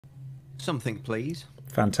Something, please.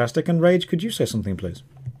 Fantastic. And Rage, could you say something, please?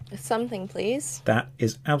 Something, please. That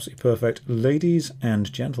is absolutely perfect. Ladies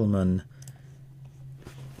and gentlemen,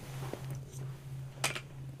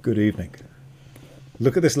 good evening.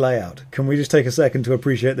 Look at this layout. Can we just take a second to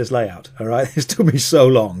appreciate this layout? All right, this took me so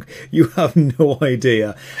long. You have no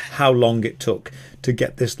idea how long it took to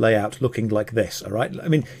get this layout looking like this. All right, I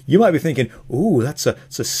mean, you might be thinking, "Ooh, it's a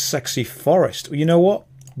sexy forest." Well, you know what?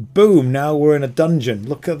 Boom! Now we're in a dungeon.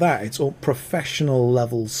 Look at that. It's all professional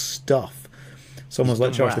level stuff. Someone's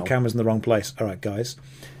like, "Josh, the camera's in the wrong place." All right, guys.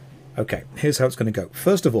 Okay, here's how it's going to go.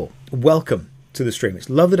 First of all, welcome to the stream. It's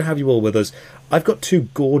lovely to have you all with us. I've got two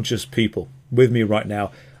gorgeous people with me right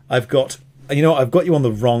now. I've got you on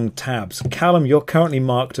the wrong tabs. Callum, you're currently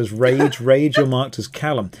marked as Rage. Rage, you're marked as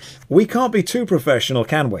Callum. We can't be too professional,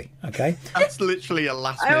 can we? Okay. That's literally a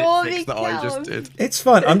last-minute fix that I just did. It's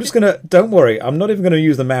fine. I'm just gonna. Don't worry. I'm not even gonna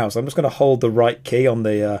use the mouse. I'm just gonna hold the right key on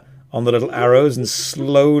the little arrows and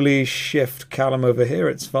slowly shift Callum over here.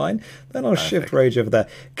 It's fine. Then I'll shift Rage over there.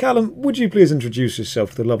 Callum, would you please introduce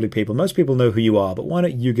yourself to the lovely people? Most people know who you are, but why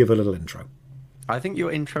don't you give a little intro? I think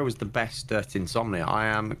your intro was the best at Insomnia. I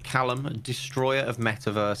am Callum, destroyer of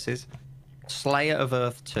metaverses, slayer of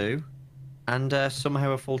Earth 2, and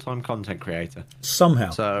somehow a full-time content creator. Somehow.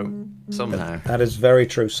 So, somehow. That is very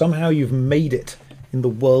true. Somehow you've made it in the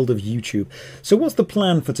world of YouTube. So what's the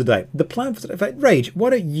plan for today? The plan for today... In fact, Rage, why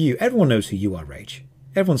don't you... Everyone knows who you are, Rage.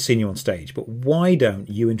 Everyone's seen you on stage, but why don't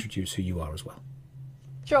you introduce who you are as well?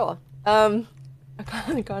 Sure. I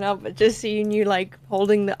can't help but just seeing you like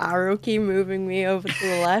holding the arrow key, moving me over to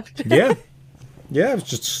the left. Yeah. Yeah, it's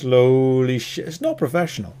just slowly... It's not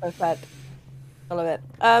professional. Perfect. I love it.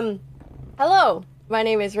 Hello. My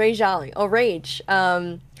name is Rage Darling, or Rage.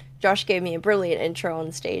 Josh gave me a brilliant intro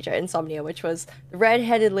on stage at Insomnia, which was the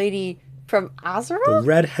red-headed lady from Azeroth? The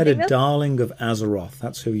red-headed darling of Azeroth.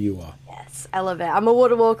 That's who you are. Yes, I love it. I'm a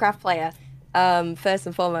World of Warcraft player, first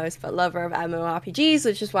and foremost, but lover of MMORPGs,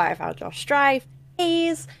 which is why I found Josh Strife,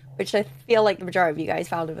 Haze, which I feel like the majority of you guys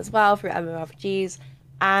found him as well through MMORPGs.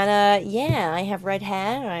 And yeah, I have red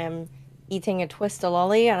hair, I am eating a Twister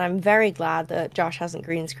lolly, and I'm very glad that Josh hasn't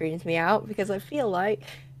green screened me out, because I feel like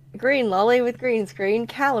a green lolly with green screen,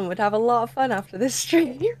 Callum would have a lot of fun after this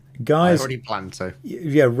stream. Guys, I already planned to.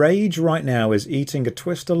 Yeah, Rage right now is eating a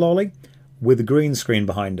Twister lolly with a green screen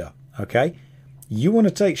behind her, okay? You want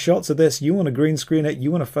to take shots of this, you want to green screen it,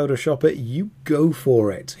 you want to Photoshop it, you go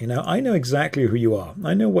for it. You know, I know exactly who you are.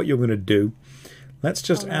 I know what you're going to do. Let's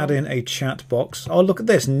just add in a chat box. Oh, look at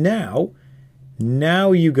this. Now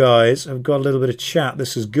you guys have got a little bit of chat.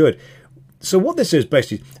 This is good. So what this is,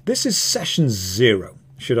 basically, this is session 0,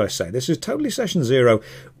 should I say. This is totally session 0.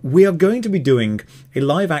 We are going to be doing a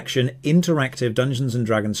live-action, interactive Dungeons &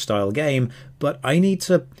 Dragons style game, but I need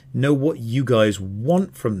to know what you guys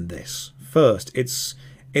want from this first. It's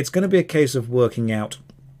going to be a case of working out,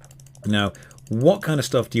 now, what kind of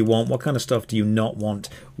stuff do you want? What kind of stuff do you not want?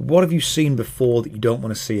 What have you seen before that you don't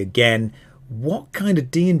want to see again? What kind of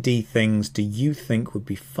D&D things do you think would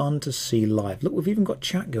be fun to see live? Look, we've even got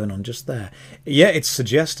chat going on just there. Yeah, it's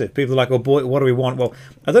suggestive. People are like, oh boy, what do we want? Well,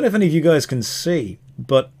 I don't know if any of you guys can see,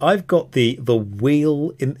 but I've got the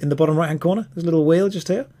wheel in the bottom right-hand corner. There's a little wheel just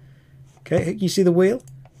here. Okay, you see the wheel?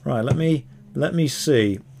 Right, let me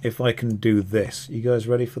see if I can do this. You guys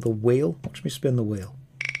ready for the wheel? Watch me spin the wheel.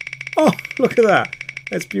 Oh, look at that.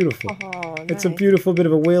 It's beautiful. Oh, nice. It's a beautiful bit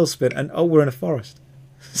of a wheel spin. And oh, we're in a forest.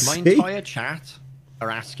 My See? entire chat are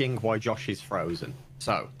asking why Josh is frozen.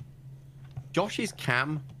 So, Josh's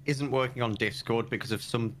cam isn't working on Discord because of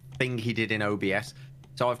something he did in OBS.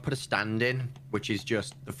 So I've put a stand in, which is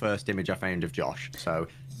just the first image I found of Josh. So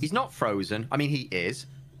he's not frozen. I mean, he is.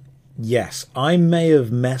 Yes, I may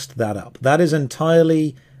have messed that up. That is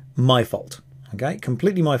entirely my fault. Okay,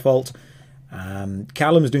 completely my fault.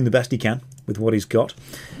 Callum is doing the best he can with what he's got.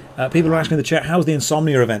 People are asking in the chat, how's the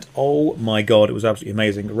Insomnia event? Oh my god, it was absolutely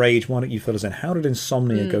amazing. Rage, why don't you fill us in? How did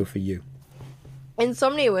Insomnia go for you?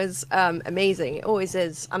 Insomnia was amazing. It always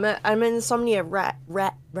is. I'm an Insomnia vet.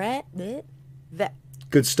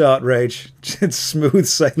 Good start, Rage. It's smooth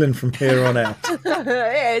sailing from here on out.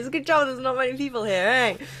 Yeah, it's a good job there's not many people here,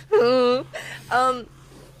 eh?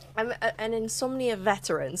 I'm an Insomnia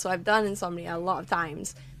veteran, so I've done Insomnia a lot of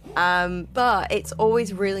times. But it's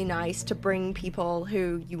always really nice to bring people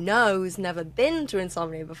who you know who's never been to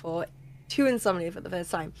Insomnia before to Insomnia for the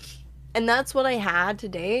first time. And that's what I had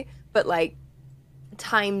today, but like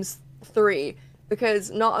times 3.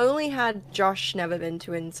 Because not only had Josh never been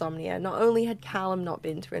to Insomnia, not only had Callum not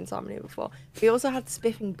been to Insomnia before, we also had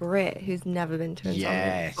Spiffing Brit, who's never been to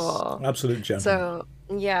Insomnia before. Absolute gentleman. So,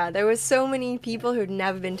 Yeah, there was so many people who'd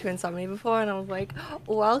never been to Insomnia before, and I was like,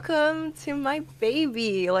 welcome to my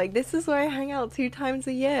baby. Like, this is where I hang out 2 times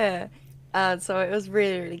a year. So it was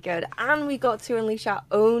really, really good. And we got to unleash our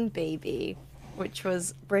own baby, which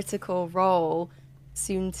was Critical Role,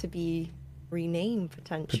 soon to be renamed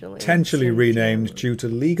potentially. Potentially renamed due to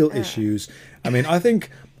legal issues. I mean, I think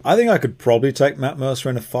I could probably take Matt Mercer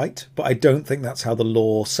in a fight, but I don't think that's how the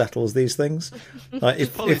law settles these things.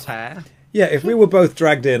 Pull his hair. Yeah, if we were both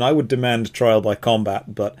dragged in, I would demand trial by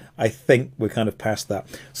combat, but I think we're kind of past that.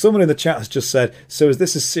 Someone in the chat has just said, so is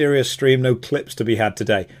this a serious stream, no clips to be had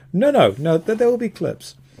today? No, there will be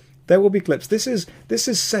clips. There will be clips. This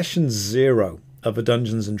is session 0 of a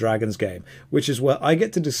Dungeons & Dragons game, which is where I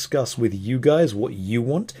get to discuss with you guys what you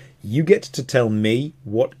want. You get to tell me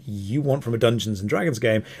what you want from a Dungeons & Dragons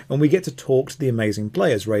game, and we get to talk to the amazing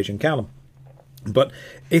players, Rage and Callum. But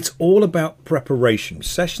it's all about preparation.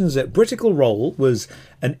 Sessions at Critical Role was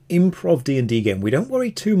an improv D&D game. We don't worry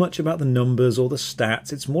too much about the numbers or the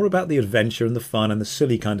stats. It's more about the adventure and the fun and the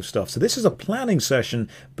silly kind of stuff. So this is a planning session,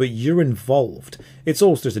 but you're involved. It's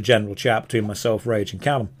also just a general chat between myself, Rage, and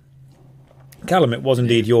Callum. Callum, it was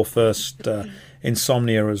indeed your first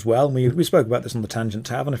Insomnia as well. We spoke about this on the Tangent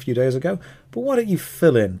Tavern a few days ago. But why don't you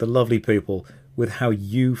fill in the lovely people with how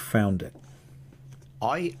you found it?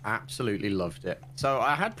 I absolutely loved it. So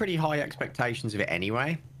I had pretty high expectations of it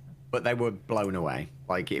anyway, but they were blown away.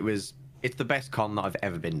 Like it's the best con that I've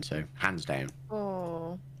ever been to, hands down.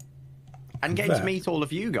 Oh. And getting to meet all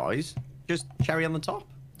of you guys, just cherry on the top.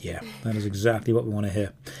 Yeah, that is exactly what we want to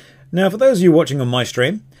hear. Now, for those of you watching on my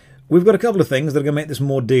stream, we've got a couple of things that are going to make this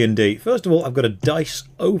more D&D. First of all, I've got a dice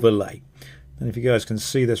overlay. And if you guys can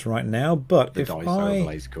see this right now, but the dice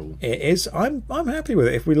overlay's cool. It is. I'm happy with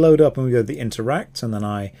it. If we load up and we go to the interact and then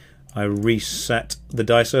I reset the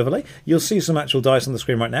dice overlay, you'll see some actual dice on the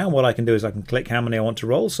screen right now. What I can do is I can click how many I want to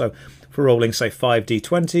roll. So for rolling, say,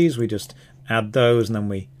 5d20s, we just add those and then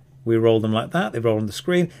we roll them like that. They roll on the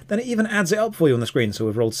screen. Then it even adds it up for you on the screen. So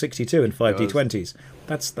we've rolled 62 in 5d20s.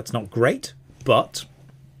 That's not great, but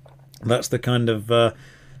that's the kind of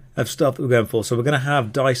stuff that we're going for. So we're going to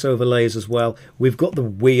have dice overlays as well. We've got the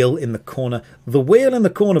wheel in the corner. The wheel in the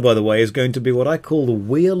corner, by the way, is going to be what I call the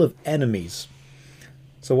wheel of enemies.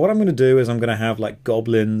 So what I'm going to do is I'm going to have like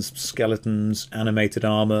goblins, skeletons, animated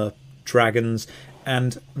armor, dragons,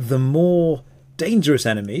 and the more dangerous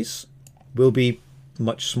enemies will be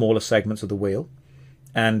much smaller segments of the wheel.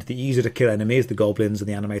 And the easier to kill enemies, the goblins and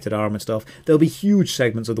the animated armor and stuff, there'll be huge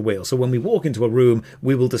segments of the wheel. So when we walk into a room,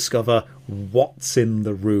 we will discover what's in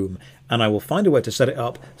the room. And I will find a way to set it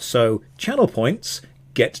up so channel points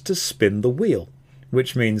get to spin the wheel.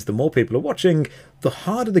 Which means the more people are watching, the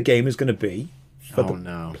harder the game is going to be for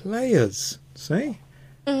the players. See?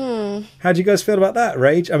 Mm. How do you guys feel about that,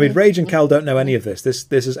 Rage? I mean, Rage and Cal don't know any of this.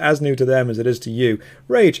 This is as new to them as it is to you.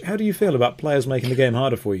 Rage, how do you feel about players making the game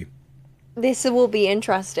harder for you? This will be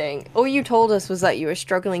interesting. All you told us was that you were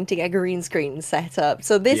struggling to get green screen set up.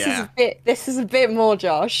 So this is a bit more,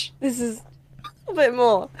 Josh. This is a bit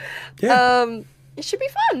more. Yeah. It should be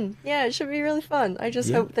fun. Yeah, it should be really fun. I just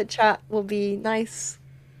hope that chat will be nice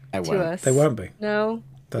to us. They won't be. No.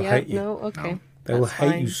 They'll hate you. No. Okay. No. They will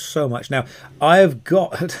hate you so much. Now, I have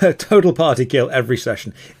got a total party kill every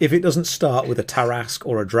session. If it doesn't start with a Tarrasque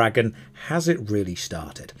or a dragon, has it really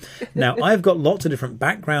started? Now, I've got lots of different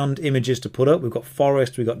background images to put up. We've got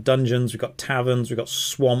forest, we've got dungeons, we've got taverns, we've got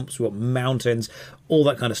swamps, we've got mountains, all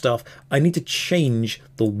that kind of stuff. I need to change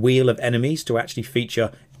the wheel of enemies to actually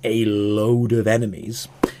feature a load of enemies.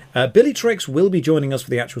 Billy Trixx will be joining us for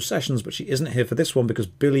the actual sessions, but she isn't here for this one because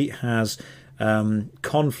Billy has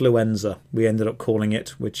confluenza, we ended up calling it,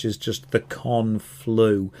 which is just the con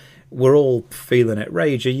flu. We're all feeling it.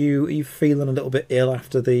 Rage, are you feeling a little bit ill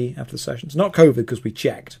after the sessions? Not COVID because we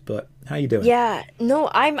checked, but how you doing? Yeah,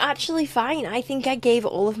 no, I'm actually fine. I think I gave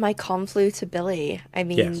all of my conflu to Billy. I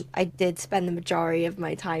mean, yes. I did spend the majority of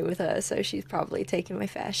my time with her, so she's probably taken my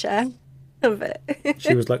fair share of it.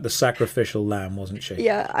 She was like the sacrificial lamb, wasn't she?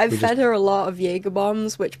 Yeah, I fed her a lot of Jaeger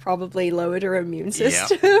bombs, which probably lowered her immune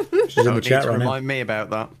system. Yeah. She's in the chat right now. Remind me about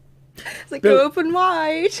that. It's like, go open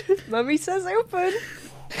wide. Mummy says open.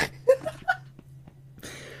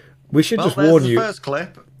 We should just warn you. First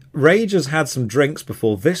clip. Rage has had some drinks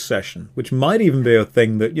before this session, which might even be a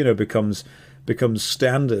thing that becomes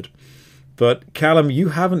standard. But Callum, you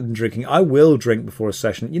haven't been drinking. I will drink before a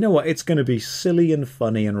session. You know what? It's going to be silly and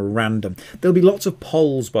funny and random. There'll be lots of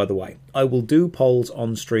polls, by the way. I will do polls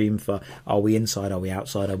on stream for are we inside, are we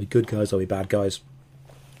outside, are we good guys, are we bad guys?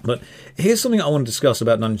 But here's something I want to discuss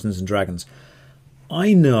about Dungeons & Dragons.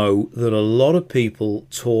 I know that a lot of people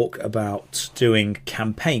talk about doing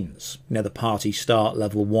campaigns. You know, the party start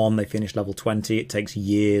level 1, they finish level 20. It takes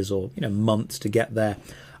years or months to get there.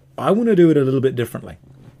 I want to do it a little bit differently.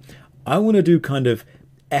 I want to do kind of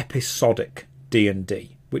episodic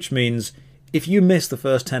D&D, which means if you miss the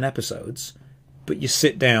first 10 episodes, but you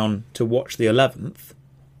sit down to watch the 11th,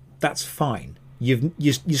 that's fine. You're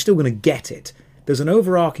still going to get it. There's an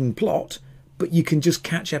overarching plot, but you can just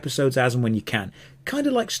catch episodes as and when you can. Kind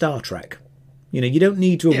of like Star Trek. You don't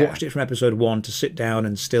need to have watched it from episode 1 to sit down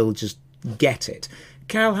and still just get it.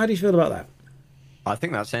 Cal, how do you feel about that? I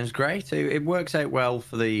think that sounds great. It works out well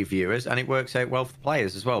for the viewers, and it works out well for the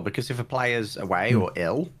players as well, because if a player's away or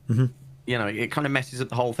ill, it kind of messes up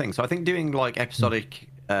the whole thing. So I think doing like episodic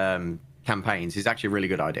campaigns is actually a really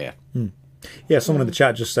good idea. Yeah, someone in the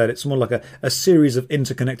chat just said it's more like a series of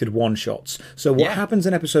interconnected one-shots. So what happens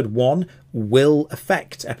in episode 1 will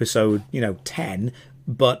affect episode 10,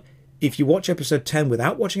 but if you watch episode 10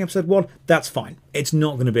 without watching episode 1, that's fine. It's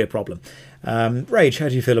not going to be a problem. Rage, how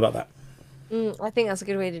do you feel about that? I think that's a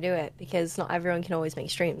good way to do it, because not everyone can always make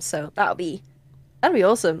streams, so that'd be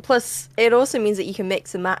awesome. Plus, it also means that you can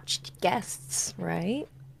mix and match guests, right?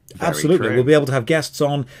 Very Absolutely. true. We'll be able to have guests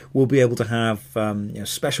on. We'll be able to have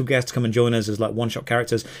special guests come and join us as like one-shot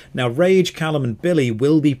characters. Now, Rage, Callum, and Billy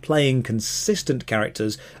will be playing consistent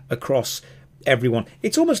characters across everyone.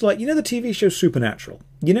 It's almost like, the TV show Supernatural.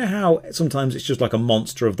 You know how sometimes it's just like a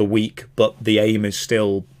monster of the week, but the aim is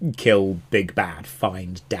still kill big bad,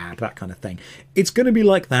 find dad, that kind of thing. It's going to be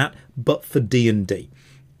like that, but for D&D.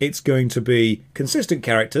 It's going to be consistent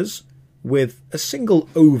characters with a single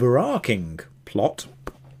overarching plot,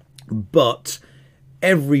 but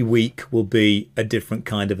every week will be a different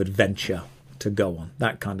kind of adventure to go on,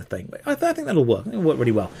 that kind of thing. I think that'll work. It'll work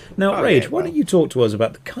really well. Now, Rage, why don't you talk to us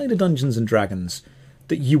about the kind of Dungeons and Dragons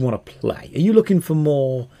that you want to play? Are you looking for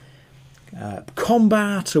more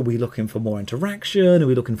combat? Are we looking for more interaction? Are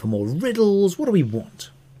we looking for more riddles? What do we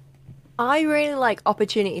want? I really like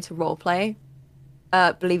opportunity to roleplay,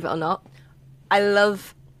 believe it or not. I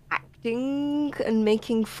love acting and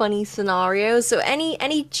making funny scenarios. So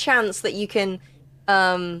any chance that you can,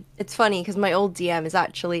 it's funny because my old DM is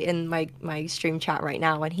actually in my stream chat right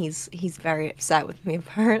now, and he's very upset with me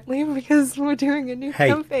apparently because we're doing a new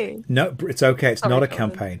campaign. No, it's okay. It's not a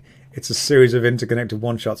campaign. It's a series of interconnected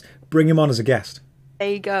one-shots. Bring him on as a guest. There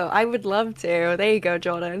you go. I would love to. There you go,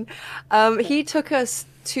 Jordan. He took us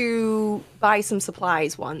to buy some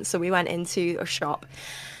supplies once, so we went into a shop.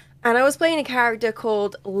 And I was playing a character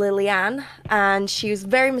called Lillian, and she was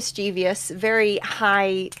very mischievous, very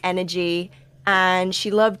high energy, and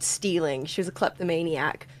she loved stealing. She was a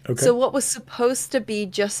kleptomaniac. Okay. So what was supposed to be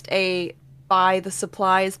just a buy the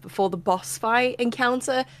supplies before the boss fight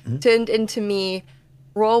encounter turned into me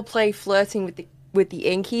roleplay flirting with the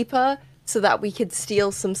innkeeper so that we could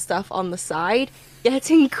steal some stuff on the side,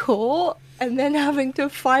 getting caught, and then having to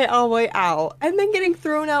fight our way out, and then getting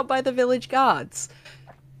thrown out by the village guards.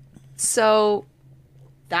 So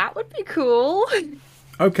that would be cool.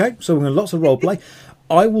 Okay, so we're going to lots of roleplay.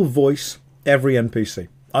 I will voice every NPC.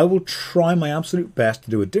 I will try my absolute best to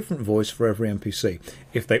do a different voice for every NPC.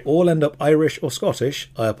 If they all end up Irish or Scottish,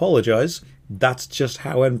 I apologise. That's just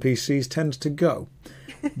how NPCs tend to go.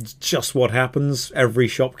 It's just what happens. Every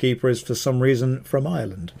shopkeeper is, for some reason, from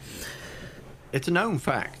Ireland. It's a known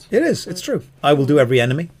fact. It is. It's true. I will do every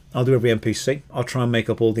enemy. I'll do every NPC. I'll try and make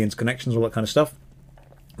up all the interconnections, all that kind of stuff.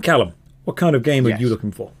 Callum, what kind of game are you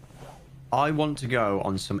looking for? I want to go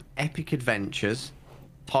on some epic adventures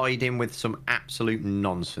tied in with some absolute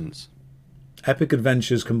nonsense. Epic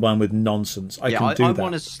adventures combined with nonsense. I can do that. I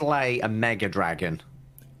want to slay a mega dragon.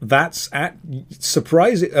 That's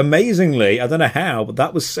surprising, amazingly. I don't know how, but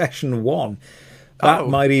that was session 1. That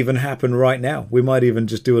might even happen right now. We might even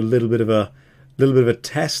just do a little bit of a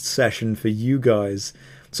test session for you guys.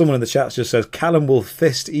 Someone in the chat just says Callum will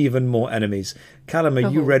fist even more enemies. Callum, are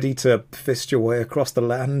you ready to fist your way across the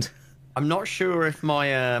land? I'm not sure if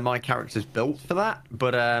my character's built for that,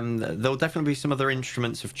 but there'll definitely be some other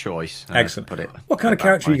instruments of choice. Excellent. What kind of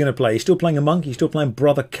character are you going to play? Are you still playing a monk? Are you still playing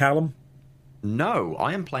Brother Callum? No,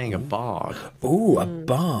 I am playing a bard. Ooh, a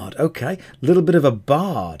bard. Okay, a little bit of a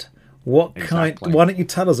bard. What kind? Why don't you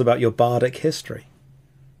tell us about your bardic history?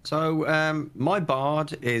 So, my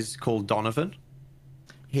bard is called Donovan.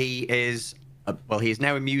 He is he is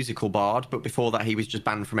now a musical bard, but before that he was just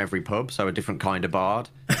banned from every pub, so a different kind of bard.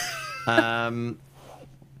 And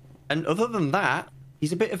other than that,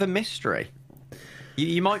 he's a bit of a mystery.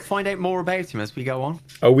 You might find out more about him as we go on.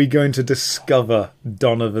 Are we going to discover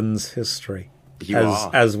Donovan's history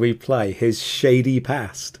as we play his shady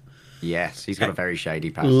past? Yes, he's got a very shady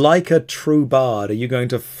past. Like a true bard, are you going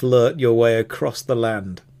to flirt your way across the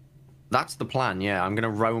land? That's the plan, yeah. I'm going to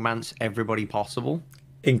romance everybody possible.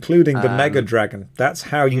 Including the Mega Dragon. That's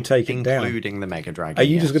how you take it down. Including the Mega Dragon, Are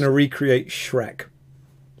you just going to recreate Shrek?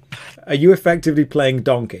 Are you effectively playing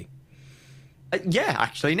Donkey? Yeah,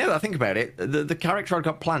 actually, now that I think about it, the character I've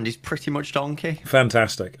got planned is pretty much Donkey.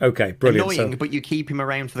 Fantastic. Okay, brilliant. Annoying, but you keep him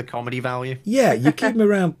around for the comedy value. Yeah, you keep him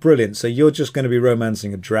around. Brilliant. So you're just going to be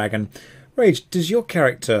romancing a dragon. Rage, what's your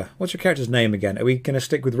character's name again? Are we going to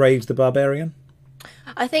stick with Rage the Barbarian?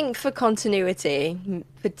 I think for continuity,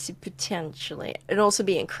 potentially, it'd also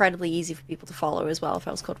be incredibly easy for people to follow as well if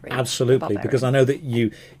I was called Rage. Absolutely, because I know that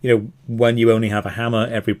you know, when you only have a hammer,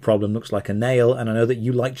 every problem looks like a nail, and I know that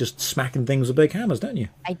you like just smacking things with big hammers, don't you?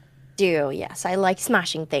 I do, yes. I like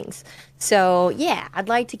smashing things. So, yeah, I'd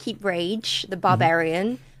like to keep Rage, the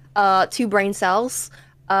Barbarian, 2 brain cells,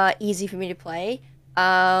 easy for me to play.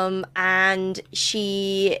 And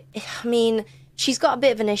she's got a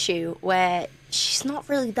bit of an issue where she's not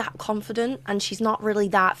really that confident and she's not really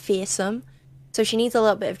that fearsome. So she needs a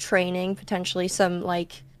little bit of training, potentially some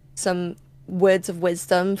words of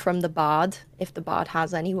wisdom from the bard, if the bard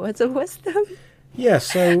has any words of wisdom. Yeah,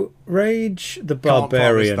 so Rage the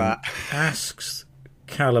Barbarian asks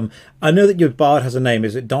Callum, I know that your bard has a name.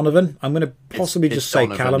 Is it Donovan? I'm going to possibly just say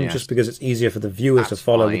Donovan, Callum, yes. Just because it's easier for the viewers to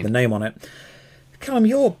follow with the name on it. Callum,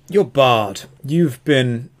 you're bard. You've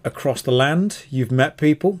been across the land, you've met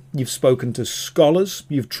people, you've spoken to scholars,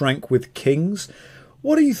 you've drank with kings.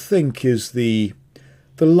 What do you think is the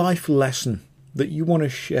life lesson that you want to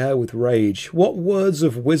share with Rage? What words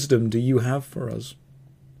of wisdom do you have for us?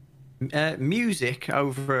 Music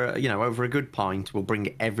over a good pint will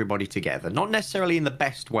bring everybody together. Not necessarily in the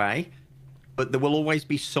best way, but there will always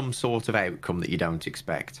be some sort of outcome that you don't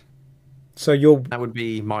expect. So that would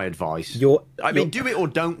be my advice. Do it or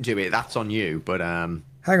don't do it. That's on you. But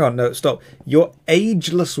hang on, no, stop. Your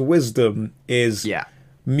ageless wisdom is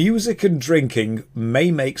music and drinking may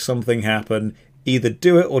make something happen. Either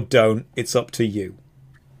do it or don't. It's up to you.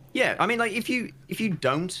 Yeah, I mean, like if you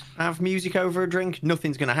don't have music over a drink,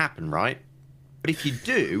 nothing's going to happen, right? But if you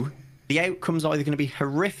do, the outcome's either going to be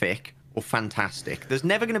horrific or fantastic. There's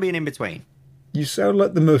never going to be an in between. You sound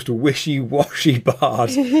like the most wishy-washy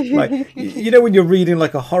bard. Like, you know when you're reading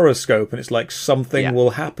like a horoscope and it's like something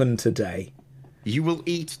will happen today. You will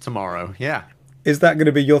eat tomorrow, yeah. Is that going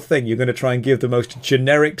to be your thing? You're going to try and give the most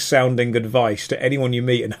generic-sounding advice to anyone you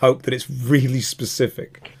meet and hope that it's really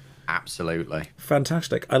specific? Absolutely.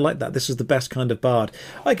 Fantastic. I like that. This is the best kind of bard.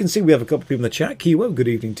 I can see we have a couple of people in the chat. Kiwo, good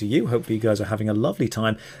evening to you. Hopefully you guys are having a lovely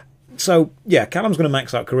time. So, yeah, Callum's going to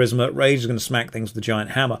max out Charisma. Rage is going to smack things with the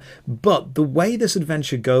giant hammer. But the way this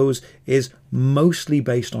adventure goes is mostly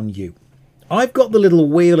based on you. I've got the little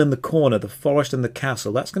wheel in the corner, the forest and the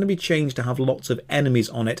castle. That's going to be changed to have lots of enemies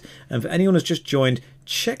on it. And for anyone who's just joined,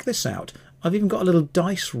 check this out. I've even got a little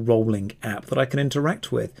dice rolling app that I can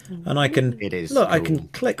interact with. And I can, I can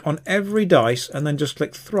click on every dice and then just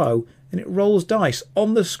click throw. And it rolls dice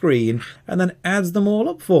on the screen and then adds them all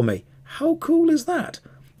up for me. How cool is that?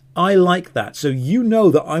 I like that. So you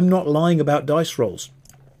know that I'm not lying about dice rolls.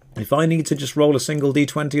 If I need to just roll a single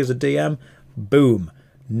D20 as a DM, boom.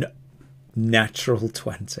 Natural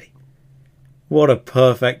 20. What a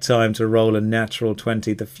perfect time to roll a natural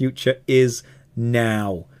 20. The future is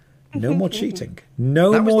now. No more cheating.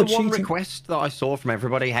 No more cheating. That was the one request that I saw from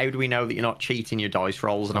everybody. How do we know that you're not cheating your dice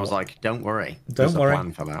rolls? And I was like, don't worry. Don't worry. There's a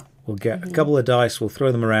plan for that. We'll get a couple of dice. We'll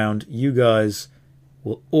throw them around. You guys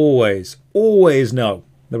will always know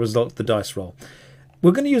the result of the dice roll.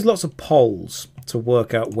 We're going to use lots of polls to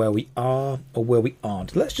work out where we are or where we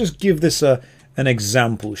aren't. Let's just give this an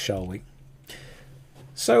example, shall we?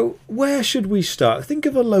 So, where should we start? Think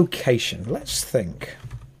of a location. Let's think.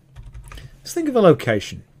 Let's think of a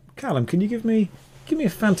location. Callum, can you give me a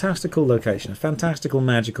fantastical location, a fantastical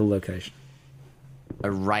magical location?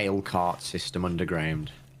 A rail cart system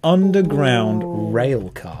underground. Underground rail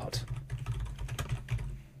cart.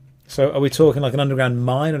 So are we talking like an underground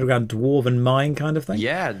mine, underground dwarven mine kind of thing?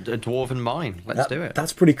 Yeah, a dwarven mine. Let's do it.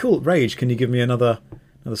 That's pretty cool. Rage, can you give me another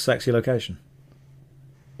sexy location?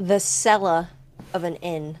 The cellar of an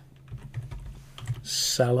inn.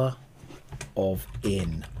 Cellar of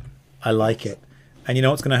inn. I like it. And you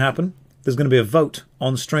know what's going to happen? There's going to be a vote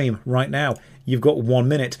on stream right now. You've got 1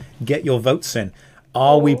 minute. Get your votes in.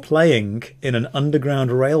 Are we playing in an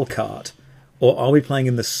underground rail cart? Or are we playing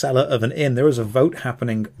in the cellar of an inn? There is a vote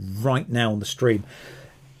happening right now on the stream.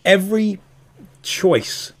 Every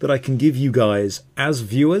choice that I can give you guys as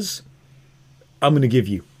viewers, I'm going to give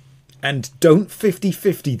you. And don't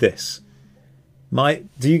 50-50 this.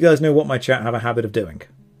 Do you guys know what my chat have a habit of doing?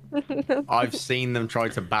 I've seen them try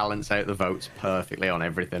to balance out the votes perfectly on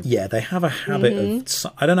everything. Yeah, they have a habit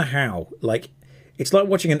of... I don't know how. Like, it's like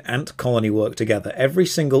watching an ant colony work together. Every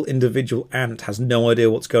single individual ant has no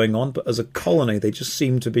idea what's going on, but as a colony, they just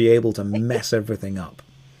seem to be able to mess everything up.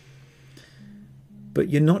 But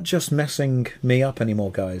you're not just messing me up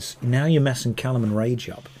anymore, guys. Now you're messing Callum and Rage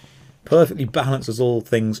up. Perfectly balanced as all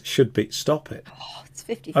things should be. Stop it. Oh, it's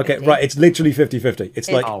 50-50. Okay, right, it's literally 50-50. It's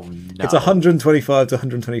like, Oh, no. it's 125 to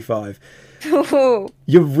 125.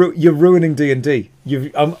 You're ruining D&D.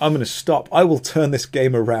 I'm going to stop. I will turn this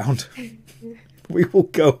game around. We will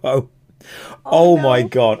go home. Oh no. My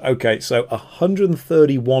God. Okay, so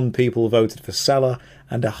 131 people voted for Cellar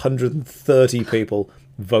and 130 people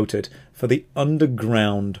voted for the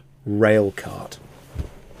underground rail cart.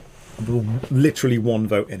 Literally one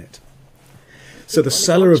vote in it. So the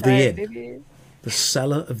Cellar of the Inn. The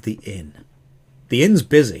Cellar of the Inn. The inn's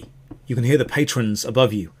busy. You can hear the patrons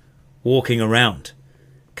above you walking around.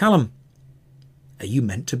 Callum, are you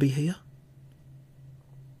meant to be here?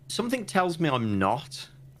 Something tells me I'm not,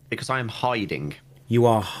 because I am hiding. You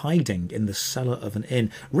are hiding in the cellar of an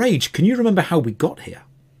inn. Rage, can you remember how we got here?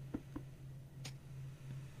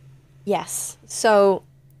 Yes. So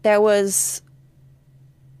there was...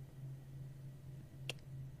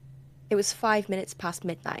 It was 5 minutes past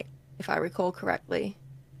midnight, if I recall correctly.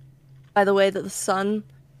 By the way that the sun,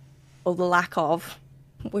 or the lack of,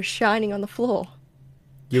 was shining on the floor.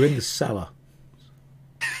 You're in the cellar.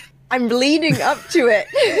 I'm leading up to it.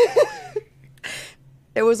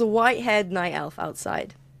 There was a white-haired night elf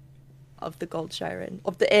outside of the Goldshire Inn.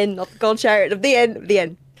 Of the inn, not the Goldshire Inn, of the inn, of the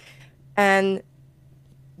inn. And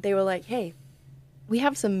they were like, hey, we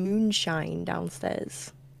have some moonshine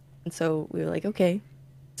downstairs. And so we were like, okay.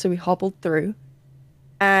 So we hobbled through.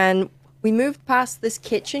 And we moved past this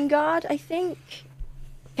kitchen guard, I think.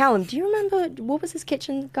 Callum, do you remember, what was this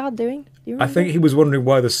kitchen guard doing? Do you remember? I think he was wondering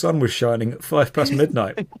why the sun was shining at 5 past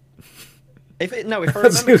midnight. If I remember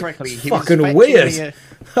correctly, he was fucking weird.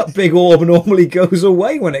 That big orb normally goes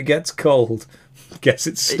away when it gets cold. Guess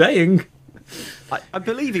it's staying. I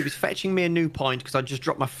believe he was fetching me a new point because I just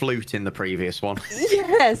dropped my flute in the previous one.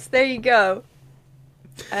 Yes, there you go.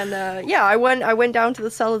 And yeah, I went down to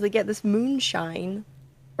the cellar to get this moonshine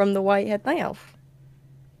from the white-haired night elf.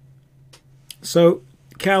 So,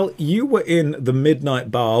 Cal, you were in the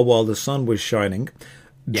midnight bar while the sun was shining.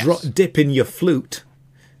 Yes. Dipping your flute.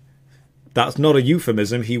 That's not a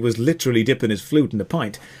euphemism. He was literally dipping his flute in a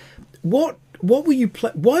pint. What were you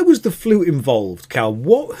why was the flute involved, Cal?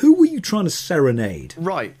 Who were you trying to serenade?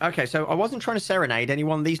 Right. Okay. So I wasn't trying to serenade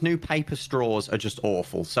anyone. These new paper straws are just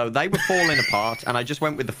awful. So they were falling apart, and I just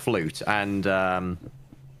went with the flute, and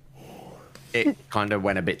it kind of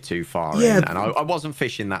went a bit too far in, and I wasn't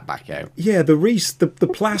fishing that back out. Yeah,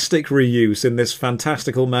 the plastic reuse in this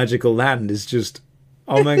fantastical magical land is just...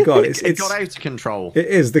 Oh my God, it got out of control. It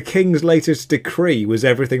is. The king's latest decree was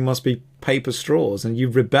everything must be paper straws, and you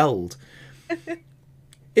rebelled.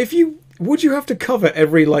 Would you have to cover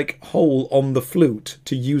every hole on the flute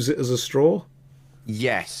to use it as a straw?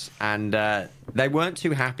 Yes, and they weren't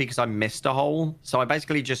too happy because I missed a hole, so I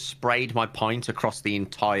basically just sprayed my pint across the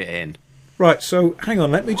entire inn. Right, so hang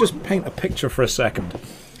on, let me just paint a picture for a second.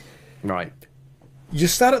 Right. You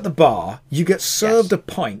sat at the bar, you get served a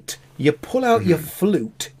pint, you pull out your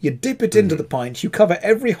flute, you dip it into the pint, you cover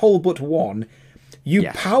every hole but one, you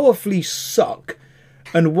powerfully suck,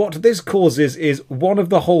 and what this causes is one of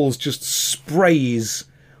the holes just sprays.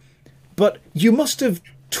 But you must have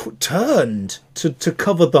turned to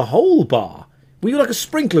cover the whole bar. Were you like a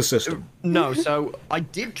sprinkler system? No, so I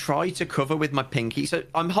did try to cover with my pinky. So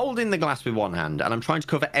I'm holding the glass with one hand, and I'm trying to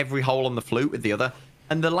cover every hole on the flute with the other.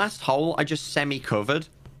 And the last hole, I just semi-covered.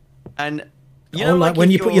 And... You know, like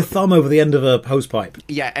when you put your thumb over the end of a hose pipe.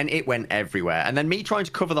 Yeah, and it went everywhere. And then me trying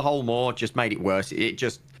to cover the hole more just made it worse. It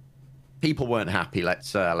just... People weren't happy,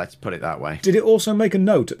 let's put it that way. Did it also make a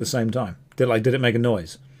note at the same time? Did it make a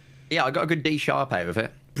noise? Yeah, I got a good D sharp out of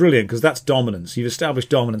it. Brilliant, because that's dominance. You've established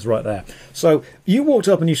dominance right there. So you walked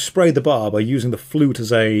up and you sprayed the bar by using the flute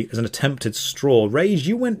as an attempted straw. Rage,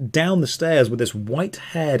 you went down the stairs with this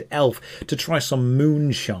white-haired elf to try some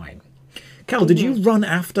moonshine. Cal, did you run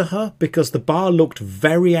after her? Because the bar looked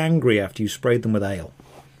very angry after you sprayed them with ale.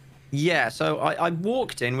 Yeah, so I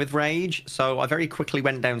walked in with Rage, so I very quickly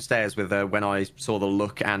went downstairs with her when I saw the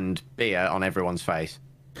look and beer on everyone's face.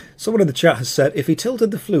 Someone in the chat has said, if he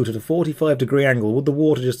tilted the flute at a 45-degree angle, would the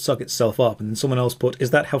water just suck itself up? And then someone else put,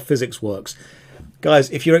 is that how physics works? Guys,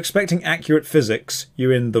 if you're expecting accurate physics,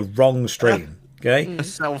 you're in the wrong stream. Okay? A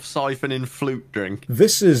self-siphoning flute drink.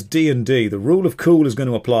 This is D&D. The rule of cool is going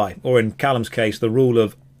to apply. Or in Callum's case, the rule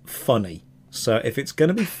of funny. So if it's going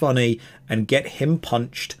to be funny and get him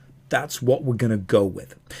punched, that's what we're going to go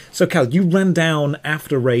with. So Cal, you ran down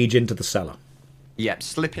after Rage into the cellar. Yep,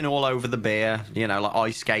 slipping all over the beer, you know, like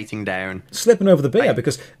ice skating down. Slipping over the beer,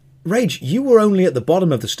 because, Rage, you were only at the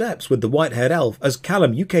bottom of the steps with the white-haired elf. As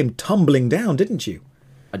Callum, you came tumbling down, didn't you?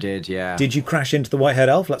 I did, yeah. Did you crash into the white-haired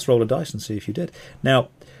elf? Let's roll a dice and see if you did. Now,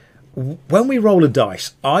 when we roll a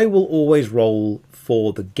dice, I will always roll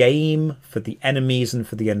for the game, for the enemies, and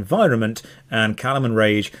for the environment, and Callum and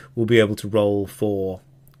Rage will be able to roll for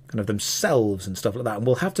kind of themselves and stuff like that, and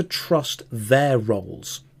we'll have to trust their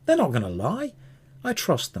rolls. They're not going to lie. I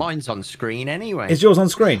trust them. Mine's on screen anyway. Is yours on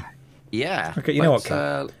screen? Yeah. Okay, you know what,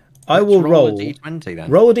 Cal? I will roll a d20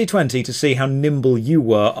 then. Roll a d20 to see how nimble you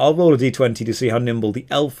were. I'll roll a d20 to see how nimble the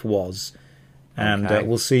elf was. And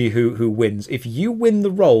we'll see who wins. If you win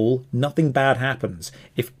the roll, nothing bad happens.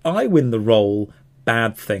 If I win the roll,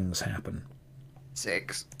 bad things happen.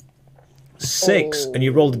 6. 6, and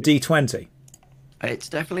you rolled a d20. It's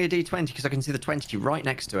definitely a d20 because I can see the 20 right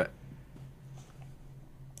next to it.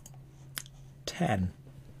 10.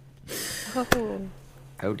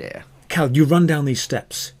 Oh dear. Cal, you run down these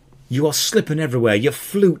steps. You are slipping everywhere. Your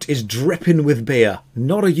flute is dripping with beer.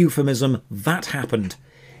 Not a euphemism. That happened.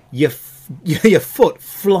 Your foot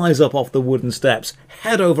flies up off the wooden steps,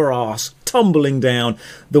 head over arse, tumbling down.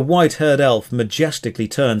 The white-haired elf majestically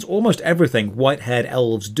turns. Almost everything white-haired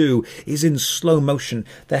elves do is in slow motion.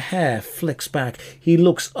 The hair flicks back. He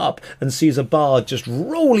looks up and sees a bard just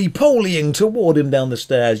roly-polying toward him down the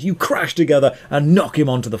stairs. You crash together and knock him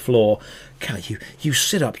onto the floor. Cal, you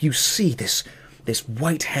sit up. You see this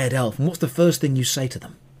white-haired elf, and what's the first thing you say to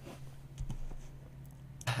them?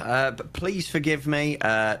 Please forgive me.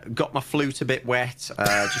 Got my flute a bit wet.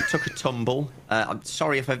 Just took a tumble. I'm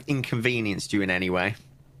sorry if I've inconvenienced you in any way.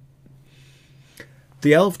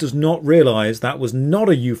 The elf does not realise that was not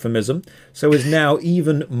a euphemism, so is now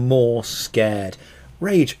even more scared.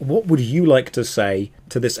 Rage, what would you like to say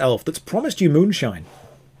to this elf that's promised you moonshine?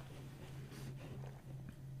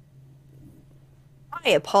 I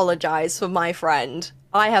apologise for my friend.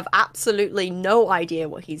 I have absolutely no idea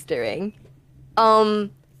what he's doing.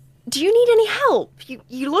 Do you need any help?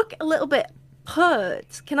 You look a little bit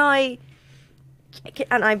hurt. Can I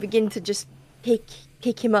begin to just pick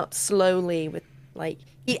him up slowly with, like,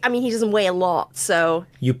 he doesn't weigh a lot, so...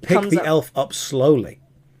 You pick the elf up slowly.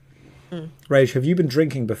 Rage, have you been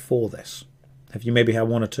drinking before this? Have you maybe had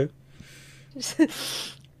one or two?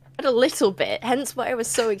 A little bit, hence why I was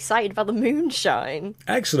so excited about the moonshine.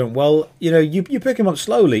 Excellent. Well, you pick him up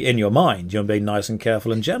slowly in your mind. You're being nice and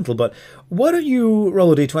careful and gentle, but why don't you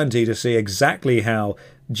roll a d20 to see exactly how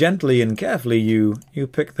gently and carefully you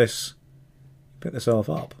pick this elf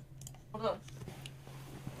up?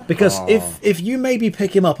 Because if you maybe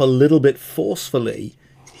pick him up a little bit forcefully,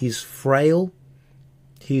 he's frail.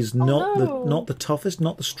 He's not the toughest,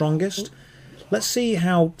 not the strongest. Let's see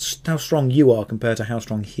how strong you are compared to how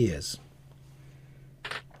strong he is.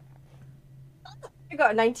 I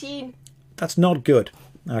got a 19. That's not good.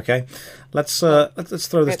 Okay, let's throw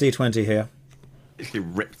this d20 here. He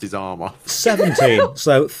ripped his arm off. 17.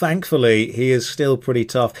 So thankfully he is still pretty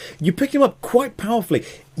tough. You pick him up quite powerfully.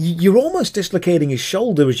 You're almost dislocating his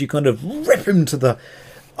shoulder as you kind of rip him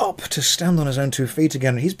up to stand on his own 2 feet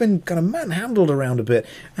again. He's been kind of manhandled around a bit,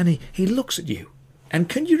 and he looks at you. And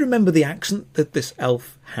can you remember the accent that this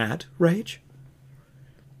elf had, Rage?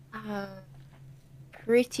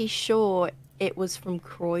 Pretty sure it was from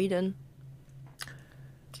Croydon.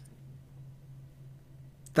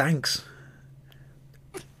 Thanks.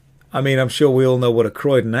 I mean, I'm sure we all know what a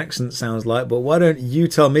Croydon accent sounds like, but why don't you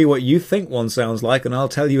tell me what you think one sounds like, and I'll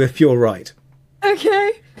tell you if you're right.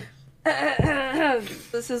 Okay.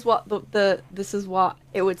 This is what this is what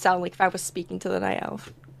it would sound like if I was speaking to the night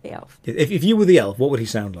elf. The elf. If you were the elf, what would he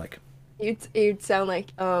sound like? You'd sound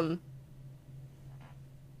like no,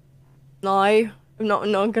 I'm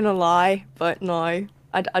not gonna lie, but no,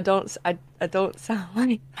 I don't sound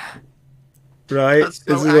like. Right, That's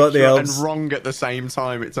so this is what the elves. and wrong at the same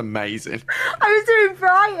time. It's amazing. I was doing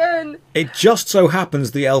Brian. It just so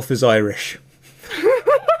happens the elf is Irish.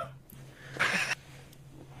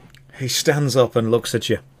 He stands up and looks at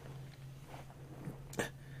you.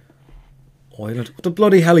 Oiland, what the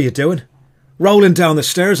bloody hell are you doing? Rolling down the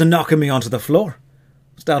stairs and knocking me onto the floor.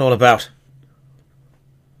 What's that all about?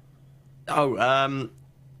 Oh,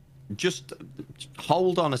 just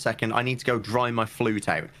hold on a second. I need to go dry my flute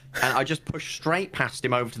out. And I just push straight past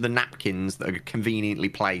him over to the napkins that are conveniently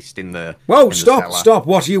placed in the... Whoa, in the stop, cellar. stop.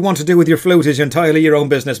 What you want to do with your flute is entirely your own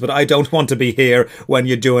business, but I don't want to be here when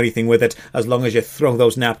you do anything with it, as long as you throw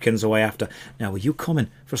those napkins away after. Now, are you coming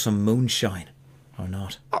for some moonshine or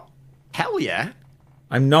not? Hell yeah.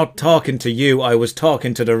 I'm not talking to you. I was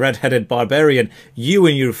talking to the red-headed barbarian. You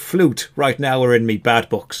and your flute right now are in me bad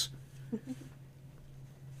books.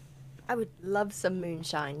 I would love some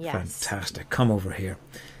moonshine, yes. Fantastic. Come over here.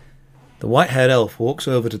 The white-haired elf walks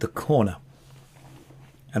over to the corner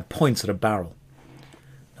and points at a barrel.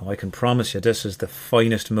 Now, I can promise you this is the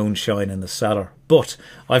finest moonshine in the cellar, but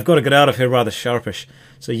I've got to get out of here rather sharpish.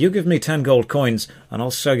 So you give me 10 gold coins and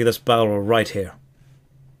I'll sell you this barrel right here.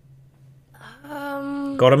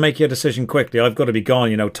 Got to make your decision quickly. I've got to be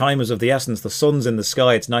gone. You know, time is of the essence. The sun's in the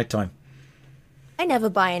sky. It's night time. I never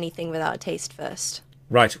buy anything without a taste first.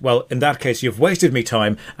 Right, well, in that case, you've wasted me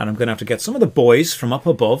time, and I'm going to have to get some of the boys from up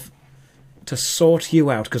above to sort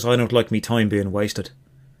you out, because I don't like me time being wasted.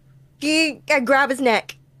 You grab his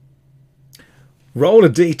neck. Roll a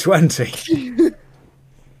d20.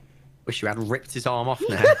 Wish you had ripped his arm off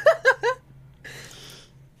now.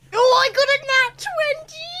 Oh, I got a nat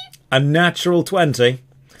 20! A natural 20.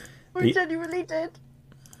 I genuinely did.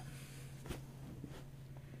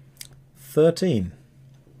 13.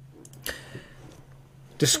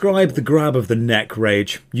 Describe the grab of the neck,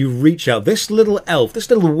 Rage. You reach out. This little elf, this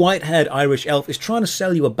little white-haired Irish elf is trying to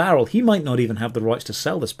sell you a barrel. He might not even have the rights to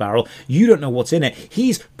sell this barrel. You don't know what's in it.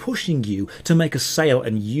 He's pushing you to make a sale,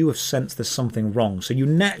 and you have sensed there's something wrong. So you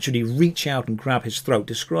naturally reach out and grab his throat.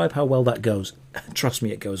 Describe how well that goes. Trust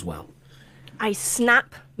me, it goes well. I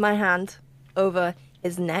snap my hand over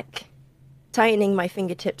his neck, tightening my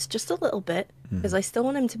fingertips just a little bit, because I still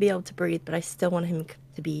want him to be able to breathe, but I still want him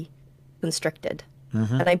to be constricted.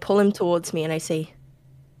 And I pull him towards me and I say,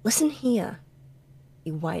 listen here,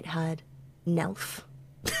 you white-haired Nelf.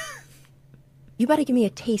 You better give me a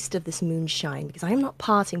taste of this moonshine, because I am not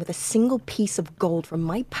parting with a single piece of gold from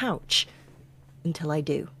my pouch until I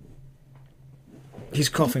do. He's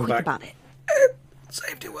coughing Quick back. about it.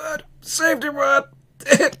 Safety word. Safety word.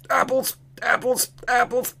 Apples. Apples.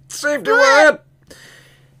 Apples. Safety word.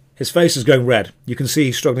 His face is going red. You can see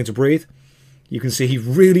he's struggling to breathe. You can see he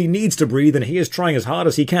really needs to breathe, and he is trying as hard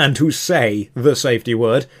as he can to say the safety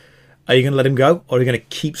word. Are you going to let him go, or are you going to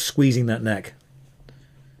keep squeezing that neck?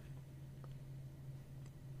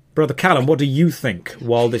 Brother Callum, what do you think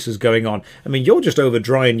while this is going on? I mean, you're just over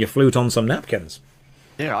drying your flute on some napkins.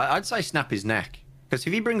 Yeah, I'd say snap his neck. Because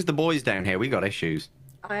if he brings the boys down here, we got issues.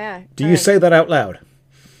 Oh, yeah. Do you say that out loud?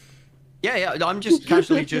 Yeah, I'm just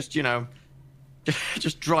casually just, you know,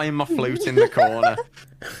 just drying my flute in the corner.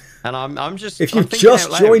 And I'm just... If you've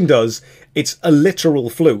just joined us, it's a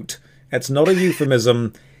literal flute. It's not a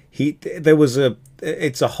euphemism.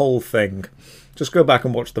 It's a whole thing. Just go back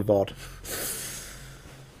and watch the VOD.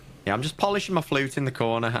 Yeah, I'm just polishing my flute in the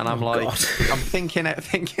corner, and I'm I'm thinking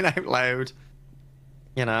out loud.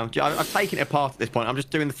 You know, I've taken it apart at this point. I'm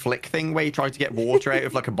just doing the flick thing where you try to get water out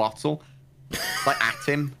of like a bottle, like at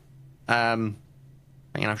him.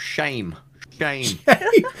 You know, shame. And,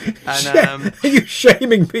 are you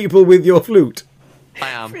shaming people with your flute? I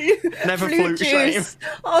am. Never flute shame.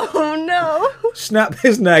 Oh no. Snap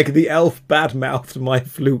his neck, the elf bad-mouthed my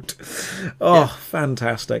flute. Oh, yeah.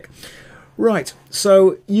 Fantastic. Right,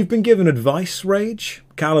 so you've been given advice, Rage.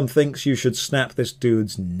 Callum thinks you should snap this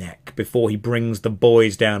dude's neck before he brings the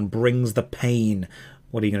boys down, brings the pain.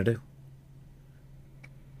 What are you going to do?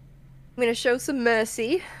 I'm going to show some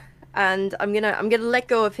mercy, and I'm going to let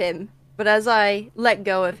go of him. But as I let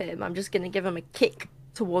go of him, I'm just going to give him a kick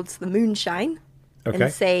towards the moonshine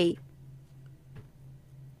and say,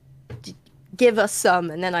 give us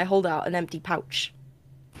some. And then I hold out an empty pouch.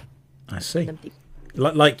 I see.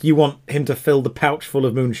 Like you want him to fill the pouch full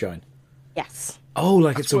of moonshine? Yes. Oh,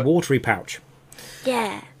 like it's a watery pouch.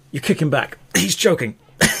 Yeah. You kick him back. He's choking.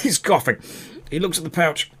 He's coughing. He looks at the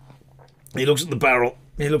pouch. He looks at the barrel.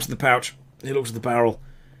 He looks at the pouch. He looks at the barrel.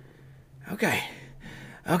 Okay.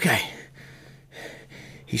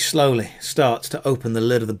 He slowly starts to open the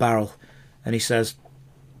lid of the barrel, and he says,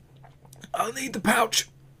 I'll need the pouch.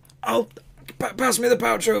 Pass me the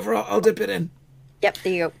pouch over. I'll dip it in. Yep,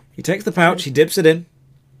 there you go. He takes the pouch, he dips it in,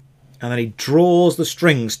 and then he draws the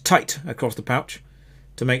strings tight across the pouch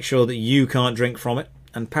to make sure that you can't drink from it,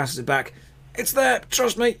 and passes it back. It's there,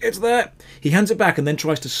 trust me, it's there. He hands it back and then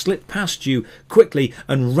tries to slip past you quickly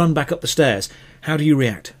and run back up the stairs. How do you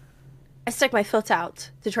react? I stick my foot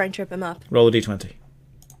out to try and trip him up. Roll a d20.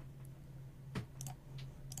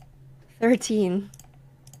 13.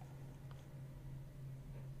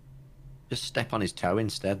 Just step on his toe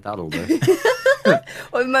instead, that'll do.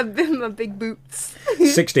 With my big boots.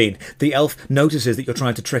 16. The elf notices that you're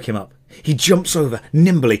trying to trick him up. He jumps over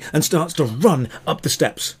nimbly and starts to run up the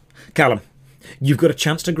steps. Callum, You've got a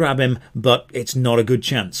chance to grab him, but it's not a good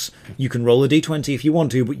chance. You can roll a d20 if you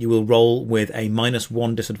want to, but you will roll with a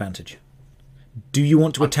 -1 disadvantage. Do you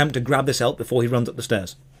want to attempt to grab this elk before he runs up the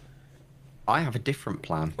stairs? I have a different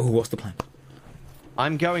plan. Oh, what's the plan?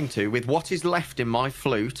 I'm going to, with what is left in my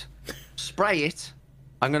flute, spray it.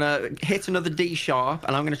 I'm going to hit another D sharp,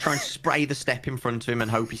 and I'm going to try and spray the step in front of him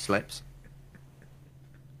and hope he slips.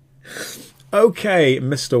 Okay,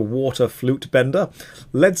 Mr. Water Flute Bender,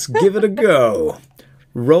 let's give it a go.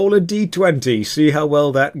 Roll a d20, see how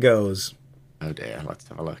well that goes. Oh dear, let's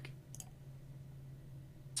have a look.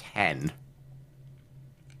 10.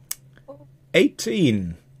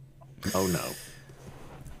 18. Oh no.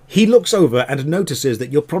 He looks over and notices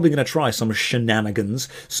that you're probably going to try some shenanigans,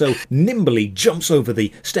 so nimbly jumps over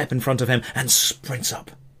the step in front of him and sprints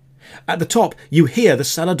up. At the top, you hear the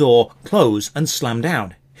cellar door close and slam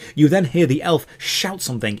down. You then hear the elf shout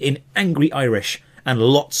something in angry Irish, and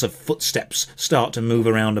lots of footsteps start to move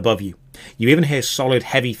around above you. You even hear solid,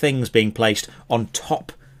 heavy things being placed on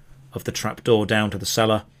top of the trapdoor down to the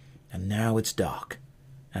cellar, and now it's dark.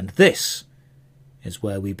 And this is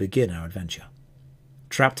where we begin our adventure.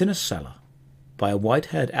 Trapped in a cellar by a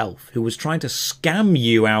white-haired elf who was trying to scam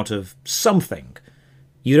you out of something.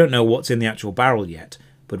 You don't know what's in the actual barrel yet,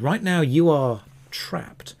 but right now you are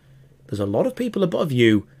trapped. There's a lot of people above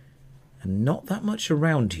you and not that much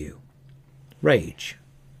around you. Rage,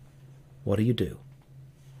 what do you do?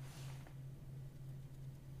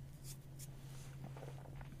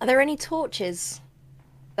 Are there any torches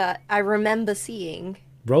that I remember seeing?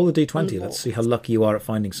 Roll a d20. Let's see how lucky you are at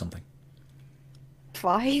finding something.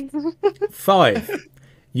 5. 5.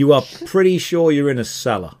 You are pretty sure you're in a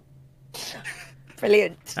cellar.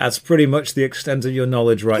 Brilliant. That's pretty much the extent of your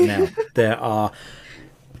knowledge right now. There are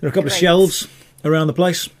a couple of shelves around the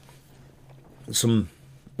place. Some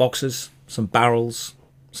boxes, some barrels,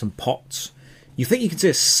 some pots. You think you can see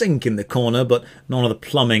a sink in the corner, but none of the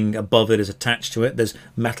plumbing above it is attached to it. There's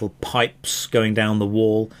metal pipes going down the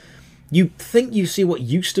wall. You think you see what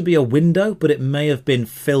used to be a window, but it may have been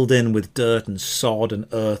filled in with dirt and sod and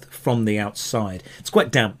earth from the outside. It's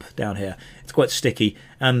quite damp down here. It's quite sticky,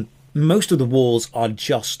 and most of the walls are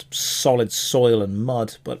just solid soil and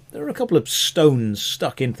mud, but there are a couple of stones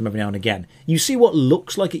stuck into them every now and again. You see what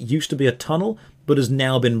looks like it used to be a tunnel, but has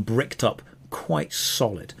now been bricked up quite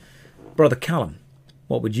solid. Brother Callum,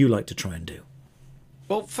 what would you like to try and do?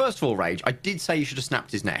 Well, first of all, Rage, I did say you should have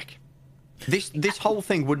snapped his neck. This whole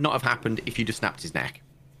thing would not have happened if you'd have snapped his neck.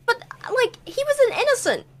 But, like, he was an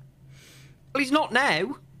innocent. Well, he's not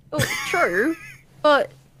now. Well, true,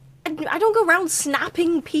 but I don't go around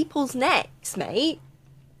snapping people's necks, mate.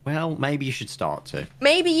 Well, maybe you should start to.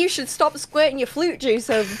 Maybe you should stop squirting your flute juice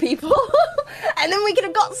over people, and then we could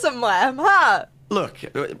have got somewhere, huh? Look,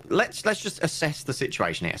 let's just assess the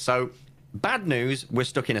situation here. So, bad news, we're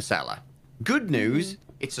stuck in a cellar. Good news,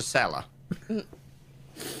 it's a cellar.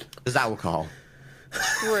 There's alcohol.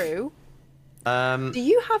 True. Do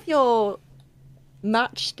you have your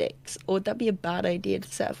matchsticks, or would that be a bad idea to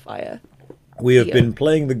set a fire? We have been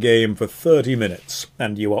playing the game for 30 minutes,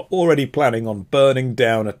 and you are already planning on burning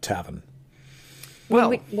down a tavern.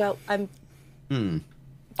 Well, I'm...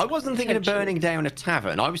 I wasn't thinking of burning down a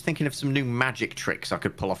tavern. I was thinking of some new magic tricks I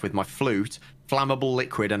could pull off with my flute, flammable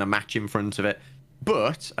liquid and a match in front of it.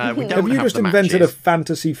 But we don't Have you just the invented matches. A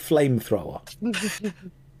fantasy flamethrower?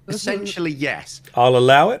 Essentially, yes. I'll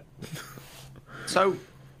allow it. So,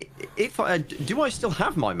 if do I still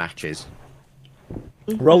have my matches?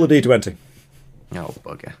 Roll a d20. Oh,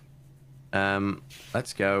 bugger.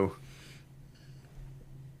 Let's go.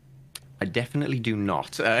 I definitely do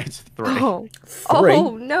not. It's 3. Oh. 3?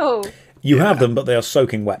 Oh, no. You have them, but they are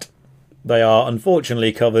soaking wet. They are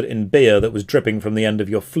unfortunately covered in beer that was dripping from the end of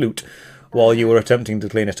your flute while you were attempting to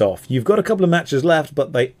clean it off. You've got a couple of matches left,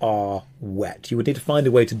 but they are wet. You would need to find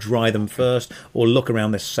a way to dry them first, or look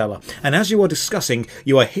around this cellar. And as you are discussing,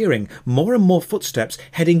 you are hearing more and more footsteps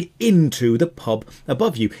heading into the pub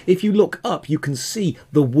above you. If you look up, you can see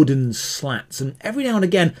the wooden slats, and every now and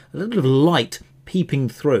again, a little bit of light peeping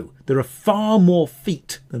through. There are far more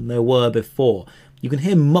feet than there were before. You can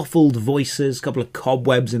hear muffled voices, a couple of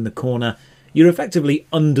cobwebs in the corner. You're effectively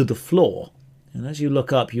under the floor. And as you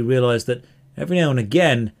look up, you realise that every now and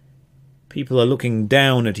again, people are looking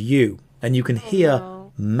down at you. And you can hear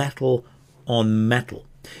metal on metal.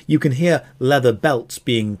 You can hear leather belts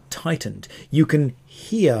being tightened. You can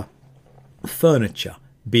hear furniture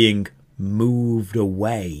being moved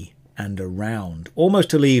away and around, almost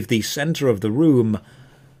to leave the centre of the room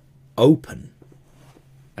open.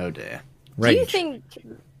 Oh dear. Rage. Do you think...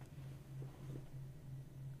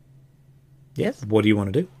 Yes? What do you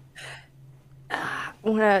want to do?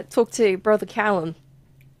 want to talk to Brother Callum.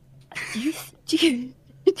 Do you...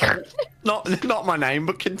 Not my name,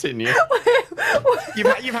 but continue.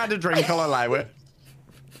 You've had a drink, I'll allow it.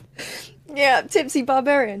 Yeah, tipsy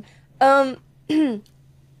barbarian. Do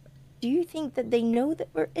you think that they know that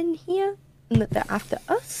we're in here and that they're after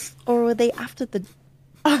us, or are they after the?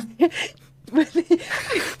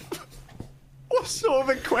 What sort of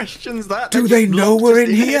a question's that? Do they know we're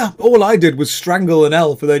in here? All I did was strangle an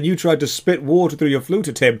elf, and then you tried to spit water through your flute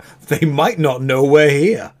at him. They might not know we're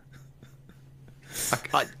here.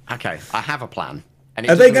 Okay, I have a plan. And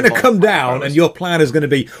Are they going to come down, and your plan is going to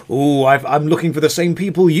be, "Oh, I'm looking for the same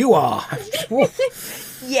people you are"?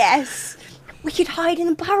 Yes, we could hide in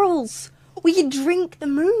the barrels. We could drink the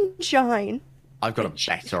moonshine. I've got a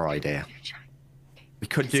better idea. We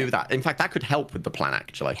could do that. In fact, that could help with the plan,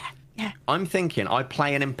 actually. Yeah. I'm thinking I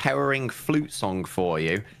play an empowering flute song for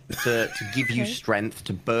you to give you strength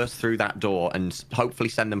to burst through that door and hopefully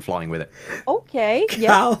send them flying with it. Okay.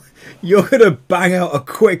 Cal, you're going to bang out a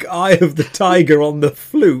quick Eye of the Tiger on the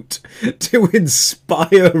flute to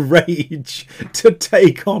inspire rage to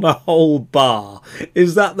take on a whole bar.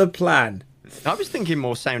 Is that the plan? I was thinking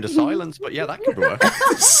more Sound of Silence, but yeah, that could work.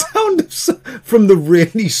 From the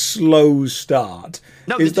really slow start.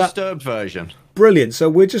 No, the disturbed version. Brilliant. So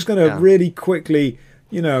we're just going to really quickly,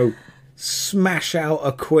 smash out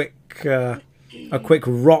a quick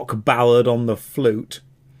rock ballad on the flute.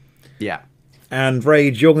 Yeah. And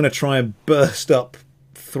Rage, you're going to try and burst up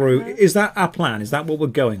through. Is that our plan? Is that what we're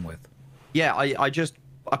going with? Yeah,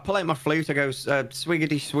 I pull out my flute, I go,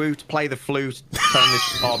 swiggity swoot, play the flute, turn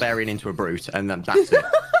this barbarian into a brute, and then that's it.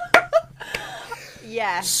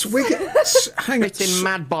 Yes. Hang on. In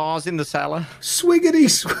mad bars in the cellar. Swiggity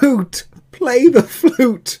swoot, play the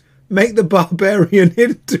flute, make the barbarian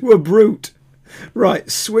into a brute. Right,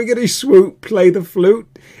 swiggity swoot, play the flute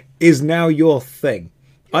is now your thing.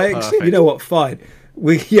 You know what? Fine.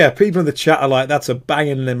 People in the chat are like, that's a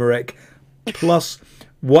banging limerick. Plus,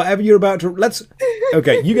 whatever you're about to...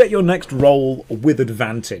 Okay, you get your next roll with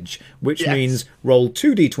advantage, which means roll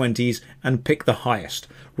 2d20s and pick the highest.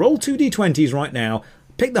 Roll 2d20s right now,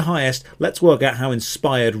 pick the highest, let's work out how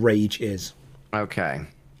inspired Rage is. Okay.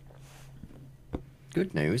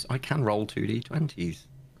 Good news, I can roll 2d20s.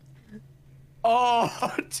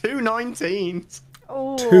 Oh, 2 19s.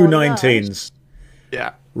 Oh, 2 19s.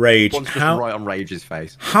 Yeah. Rage. One's just right on Rage's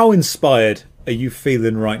face. How inspired are you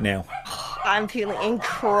feeling right now? I'm feeling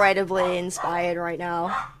incredibly inspired right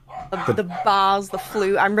now. The bars, the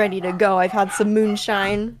flute, I'm ready to go. I've had some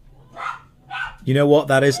moonshine. You know what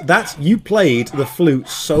that is? You played the flute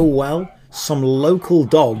so well, some local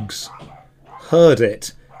dogs heard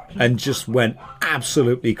it and just went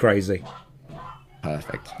absolutely crazy.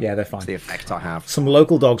 Perfect. Yeah, they're fine. That's the effect I have. Some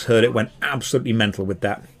local dogs heard it, went absolutely mental with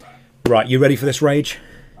that. Right, you ready for this, Rage?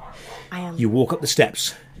 I am. You walk up the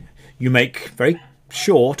steps. You make very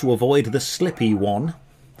sure to avoid the slippy one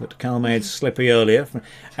that Cal made slippy earlier,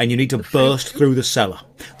 and you need to burst through the cellar.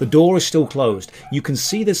 The door is still closed. You can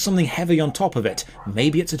see there's something heavy on top of it.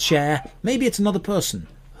 Maybe it's a chair, maybe it's another person.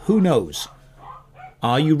 Who knows?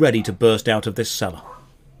 Are you ready to burst out of this cellar?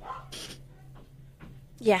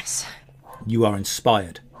 Yes. You are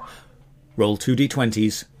inspired. Roll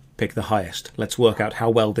 2d20s, pick the highest. Let's work out how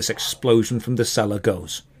well this explosion from the cellar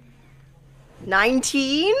goes.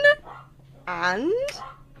 19 and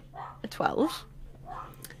a 12.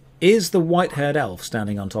 Is the white-haired elf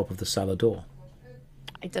standing on top of the cellar door?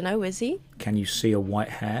 I don't know, is he? Can you see a white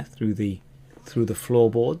hair through the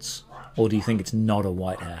floorboards? Or do you think it's not a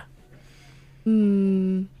white hair?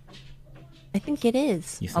 I think it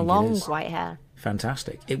is. You think a long it is? white hair.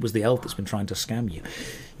 Fantastic. It was the elf that's been trying to scam you.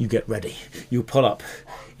 You get ready. You pull up.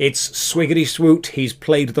 It's swiggity swoot. He's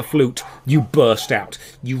played the flute. You burst out.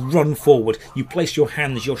 You run forward. You place your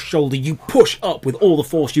hands, your shoulder. You push up with all the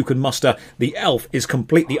force you can muster. The elf is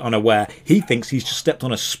completely unaware. He thinks he's just stepped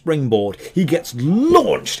on a springboard. He gets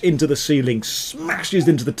launched into the ceiling, smashes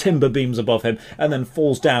into the timber beams above him, and then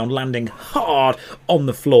falls down, landing hard on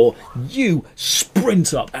the floor. You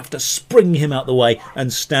sprint up after springing him out the way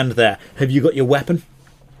and stand there. Have you got your weapon?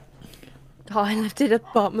 Oh, I left it at the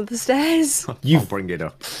bottom of the stairs. I'll bring it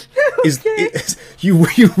up. You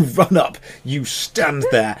run up, you stand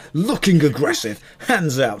there, looking aggressive,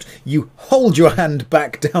 hands out, you hold your hand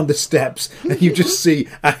back down the steps, and you just see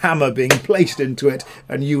a hammer being placed into it,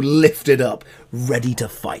 and you lift it up, ready to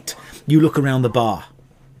fight. You look around the bar.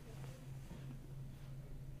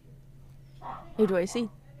 Who do I see?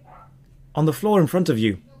 On the floor in front of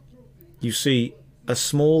you, you see a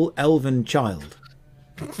small elven child.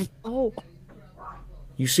 Oh.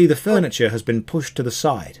 You see the furniture has been pushed to the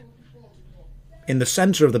side. In the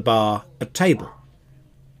centre of the bar, a table.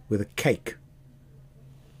 with a cake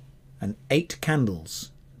and 8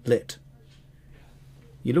 candles lit.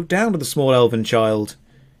 You look down at the small elven child.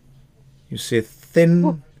 You see a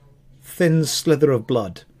thin slither of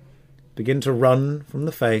blood begin to run from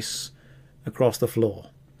the face across the floor.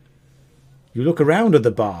 You look around at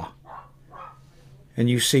the bar and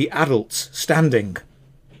you see adults standing,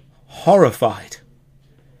 horrified.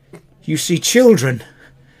 You see children,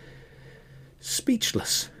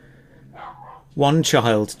 speechless. One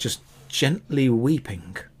child just gently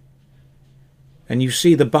weeping. And you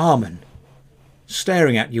see the barman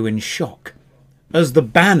staring at you in shock as the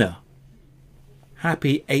banner,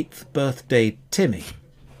 Happy 8th Birthday Timmy,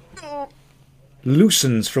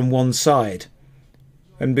 loosens from one side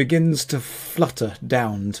and begins to flutter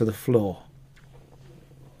down to the floor.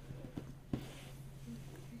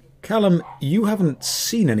 Callum, you haven't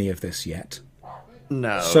seen any of this yet.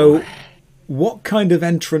 No. So, what kind of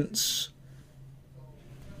entrance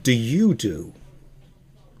do you do?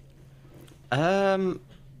 How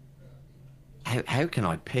can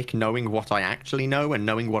I pick, knowing what I actually know and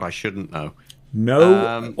knowing what I shouldn't know?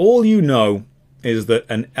 No, all you know is that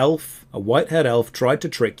an elf, a white-haired elf, tried to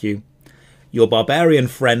trick you. Your barbarian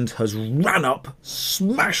friend has ran up,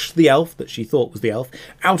 smashed the elf that she thought was the elf,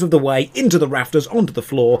 out of the way, into the rafters, onto the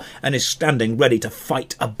floor, and is standing ready to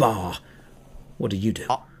fight a bar. What do you do?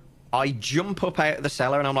 I jump up out of the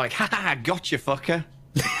cellar and I'm like, ha ha, gotcha, fucker.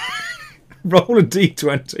 Roll a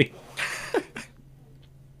d20.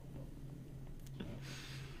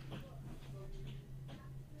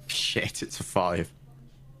 Shit, it's a 5.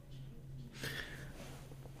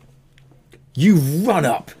 You run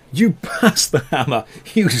up, you pass the hammer,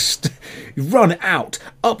 you run out,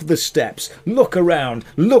 up the steps, look around,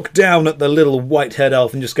 look down at the little white-haired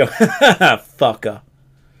elf and just go, ha ha ha, fucker.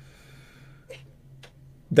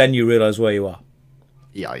 Then you realise where you are.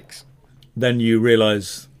 Yikes. Then you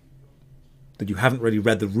realise that you haven't really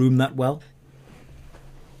read the room that well.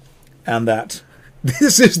 And that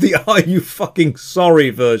this is the are you fucking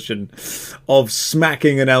sorry version of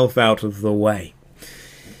smacking an elf out of the way.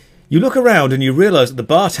 You look around and you realise that the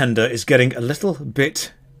bartender is getting a little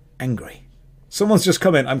bit angry. Someone's just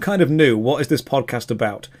come in. I'm kind of new. What is this podcast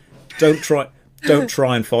about? Don't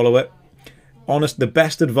try and follow it. Honest, the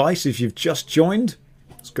best advice if you've just joined,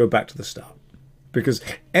 let's go back to the start. Because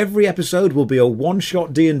every episode will be a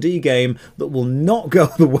one-shot D&D game that will not go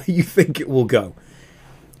the way you think it will go.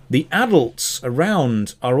 The adults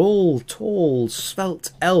around are all tall,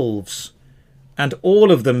 svelte elves, and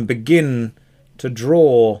all of them begin to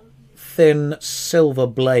draw thin silver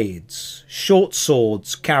blades, short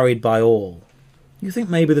swords carried by all. You think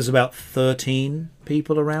maybe there's about 13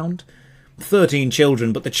 people around? 13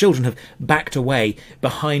 children, but the children have backed away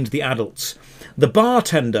behind the adults. The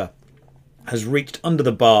bartender has reached under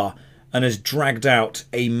the bar and has dragged out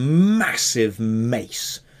a massive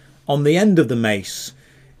mace. On the end of the mace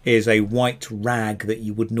is a white rag that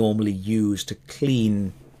you would normally use to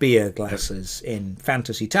clean beer glasses in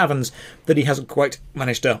fantasy taverns that he hasn't quite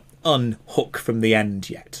managed to unhook from the end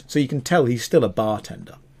yet. So you can tell he's still a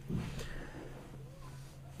bartender.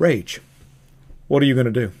 Rage, what are you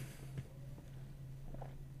going to do?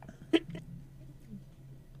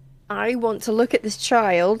 I want to look at this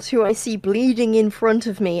child who I see bleeding in front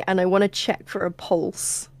of me, and I want to check for a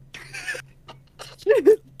pulse.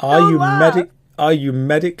 Are you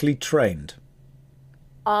medically trained?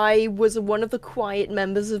 I was one of the quiet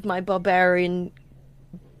members of my Barbarian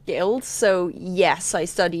guild, so yes, I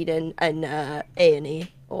studied in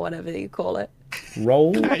A&E, or whatever you call it.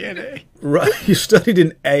 Roll. A&E. Right, you studied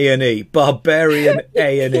in A&E, Barbarian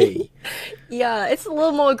A&E. Yeah, it's a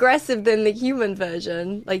little more aggressive than the human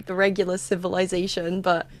version, like the regular civilization,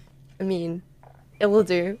 but, I mean, it will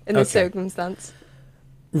do in this circumstance.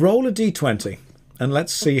 Roll a d20, and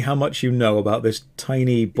let's see how much you know about this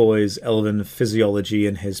tiny boy's elven physiology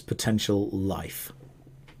and his potential life.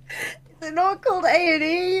 They're not called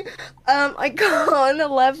A&E. I got an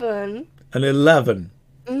 11. An 11?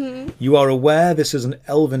 Mm-hmm. You are aware this is an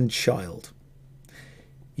elven child.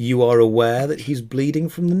 You are aware that he's bleeding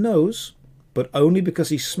from the nose, but only because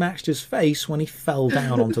he smashed his face when he fell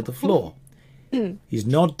down onto the floor. He's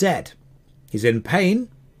not dead. He's in pain.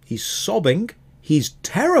 He's sobbing. He's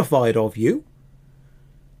terrified of you.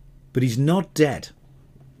 But he's not dead.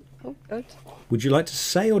 Oh, good. Would you like to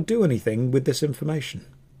say or do anything with this information?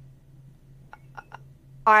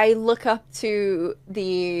 I look up to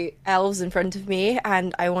the elves in front of me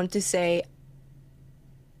and I want to say,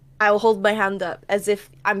 I'll hold my hand up as if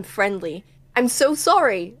I'm friendly. I'm so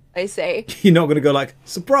sorry, I say. You're not going to go like,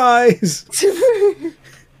 surprise!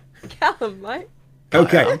 Callum, right?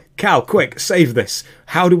 Okay, Cal, quick, save this.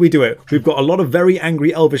 How do we do it? We've got a lot of very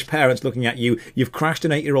angry elvish parents looking at you. You've crashed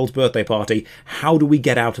an 8-year-old's birthday party. How do we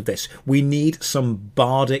get out of this? We need some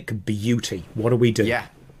bardic beauty. What do we do? Yeah.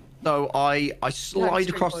 So I slide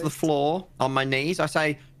across the floor on my knees. I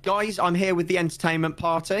say, guys, I'm here with the entertainment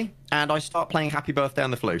party. And I start playing Happy Birthday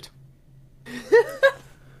on the flute.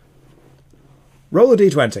 Roll a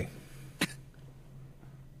d20.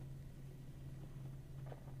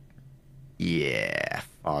 Yeah,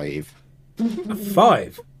 5.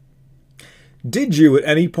 5. Did you at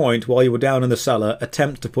any point while you were down in the cellar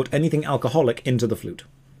attempt to put anything alcoholic into the flute?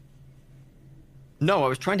 No, I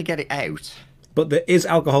was trying to get it out. But there is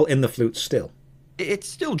alcohol in the flute still. It's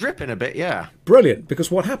still dripping a bit, yeah. Brilliant,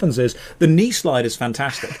 because what happens is the knee slide is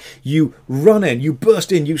fantastic. You run in, you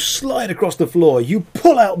burst in, you slide across the floor, you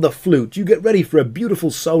pull out the flute, you get ready for a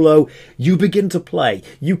beautiful solo, you begin to play.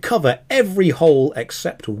 You cover every hole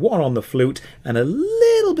except one on the flute, and a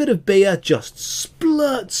little bit of beer just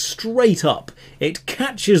splurts straight up. It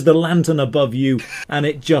catches the lantern above you, and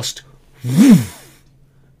it just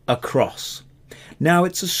across. Now,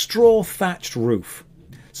 it's a straw-thatched roof.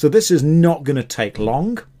 So this is not going to take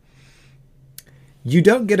long. You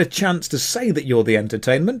don't get a chance to say that you're the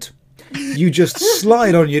entertainment. You just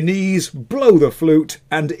slide on your knees, blow the flute,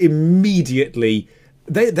 and immediately...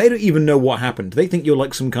 They don't even know what happened. They think you're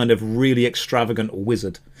like some kind of really extravagant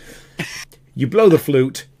wizard. You blow the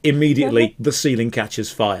flute, immediately the ceiling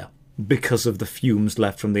catches fire because of the fumes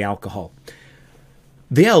left from the alcohol.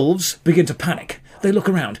 The elves begin to panic. They look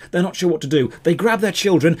around. They're not sure what to do. They grab their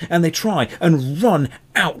children and they try and run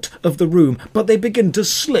out of the room. But they begin to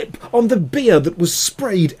slip on the beer that was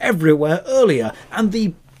sprayed everywhere earlier. And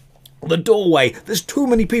the doorway. There's too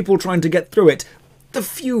many people trying to get through it. The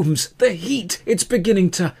fumes, the heat. It's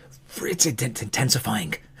beginning to... It's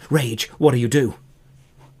intensifying. Rage, what do you do?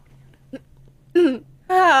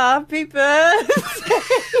 Happy birthday.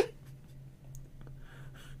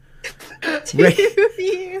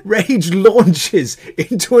 Rage launches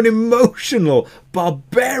into an emotional,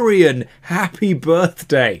 barbarian happy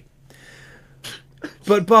birthday.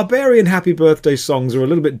 But barbarian happy birthday songs are a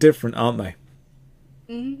little bit different, aren't they?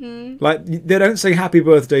 Mm-hmm. Like, they don't say happy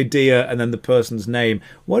birthday, dear, and then the person's name.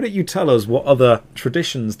 Why don't you tell us what other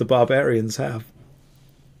traditions the barbarians have?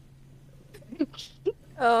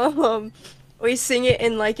 We sing it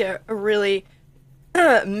in like a really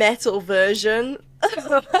metal version.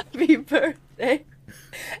 Happy birthday.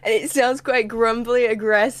 And it sounds quite grumbly,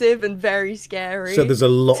 aggressive, and very scary. So there's a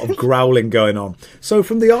lot of growling going on. So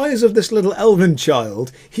from the eyes of this little elven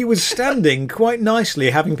child, he was standing quite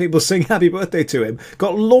nicely having people sing happy birthday to him,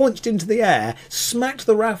 got launched into the air, smacked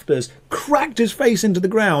the rafters, cracked his face into the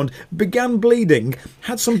ground, began bleeding,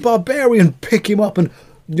 had some barbarian pick him up and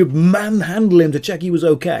manhandle him to check he was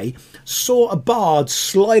okay, saw a bard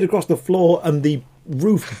slide across the floor and the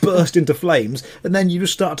roof burst into flames, and then you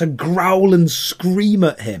just start to growl and scream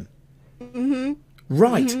at him. Mm-hmm.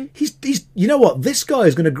 Right. Mm-hmm. He's you know what? This guy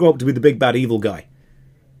is going to grow up to be the big bad evil guy.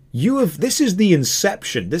 This is the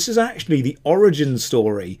inception. This is actually the origin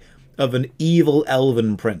story of an evil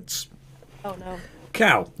elven prince. Oh no.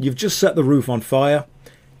 Cal, you've just set the roof on fire.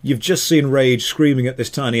 You've just seen Rage screaming at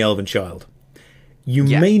this tiny elven child. You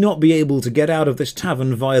may not be able to get out of this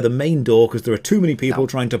tavern via the main door because there are too many people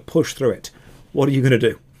trying to push through it. What are you going to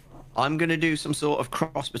do? I'm going to do some sort of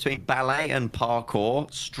cross between ballet and parkour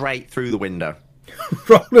straight through the window.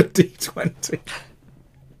 Roll a d20.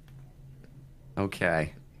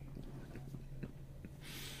 Okay.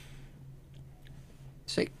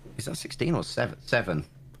 Is that 16 or 7? 7.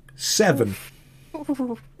 7.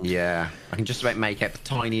 Yeah, I can just about make out the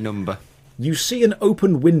tiny number. You see an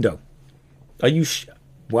open window. Are you...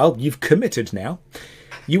 Well, you've committed now.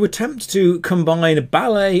 You attempt to combine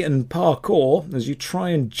ballet and parkour as you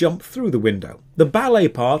try and jump through the window. The ballet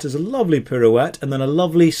part is a lovely pirouette and then a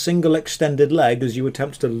lovely single extended leg as you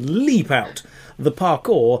attempt to leap out. The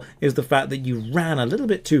parkour is the fact that you ran a little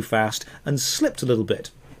bit too fast and slipped a little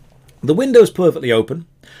bit. The window's perfectly open,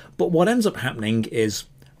 but what ends up happening is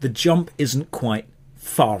the jump isn't quite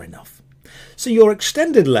far enough. So your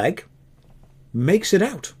extended leg makes it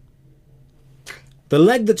out. The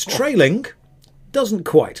leg that's trailing doesn't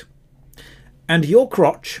quite. And your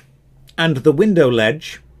crotch and the window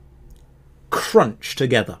ledge crunch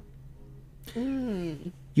together.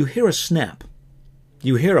 You hear a snap.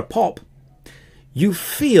 You hear a pop. You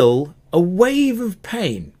feel a wave of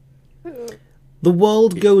pain. The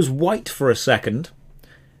world goes white for a second,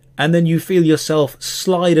 and then you feel yourself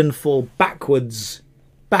slide and fall backwards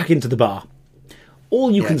back into the bar.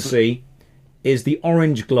 All you can see is the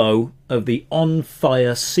orange glow of the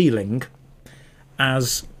on-fire ceiling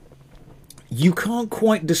as You can't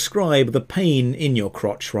quite describe the pain in your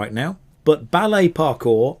crotch right now, but ballet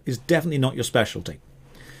parkour is definitely not your specialty.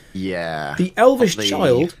 Yeah. The elvish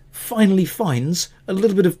child finally finds a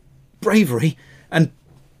little bit of bravery and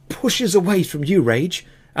pushes away from you, Rage,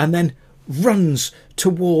 and then runs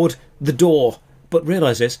toward the door, but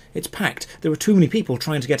realises it's packed. There are too many people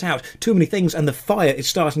trying to get out, too many things, and the fire is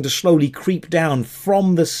starting to slowly creep down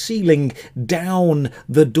from the ceiling down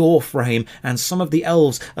the door frame, and some of the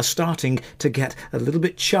elves are starting to get a little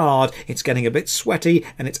bit charred. It's getting a bit sweaty,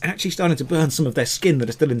 and it's actually starting to burn some of their skin that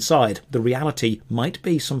is still inside. The reality might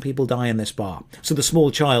be some people die in this bar. So the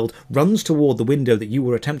small child runs toward the window that you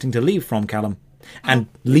were attempting to leave from, Callum, and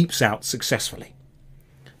leaps out successfully.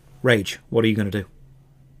 Rage, what are you going to do?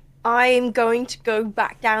 I'm going to go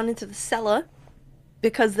back down into the cellar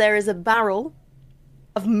because there is a barrel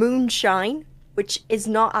of moonshine which is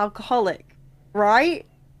not alcoholic, right?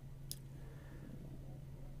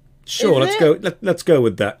 Sure, let's go. Let's go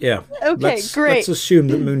with that. Yeah. Okay, great. Let's assume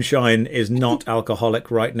that moonshine is not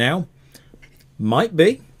alcoholic right now. Might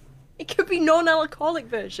be. It could be non-alcoholic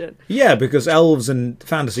version. Yeah, because elves and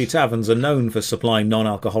fantasy taverns are known for supplying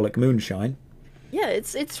non-alcoholic moonshine. Yeah,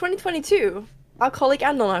 it's 2022. Alcoholic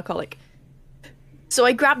and non-alcoholic. So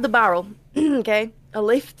I grab the barrel, okay? I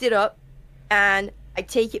lift it up, and I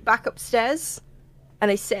take it back upstairs, and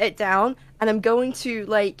I set it down, and I'm going to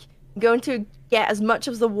get as much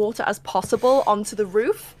of the water as possible onto the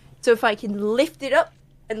roof. So if I can lift it up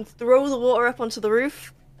and throw the water up onto the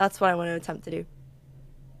roof, that's what I want to attempt to do.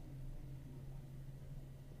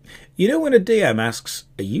 You know when a DM asks,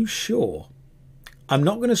 "Are you sure?" I'm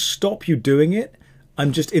not going to stop you doing it.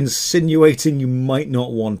 I'm just insinuating you might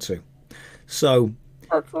not want to. So,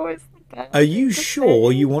 That's always the best. are you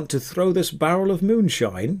sure you want to throw this barrel of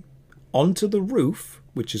moonshine onto the roof,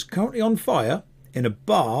 which is currently on fire, in a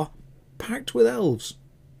bar packed with elves?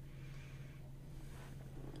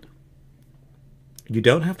 You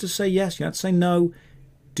don't have to say yes, you don't have to say no.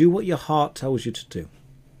 Do what your heart tells you to do.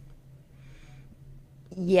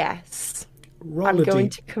 Yes. I'm going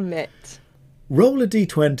to commit. Roll a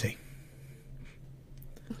d20.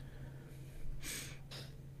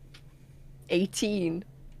 18.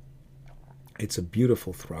 It's a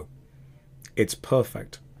beautiful throw. It's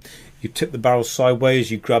perfect. You tip the barrel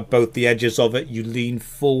sideways, you grab both the edges of it, you lean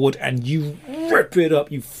forward and you rip it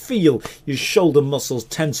up. You feel your shoulder muscles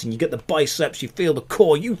tensing, you get the biceps, you feel the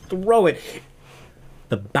core, you throw it.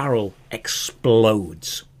 The barrel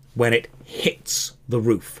explodes when it hits the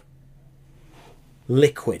roof.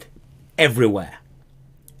 Liquid everywhere.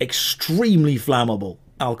 Extremely flammable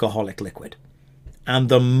alcoholic liquid. And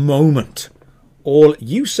the moment all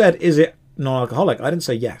you said, is it non-alcoholic? I didn't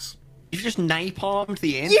say yes. You've just napalmed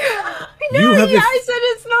the inn. Yeah, I said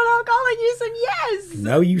it's not alcoholic. You said yes.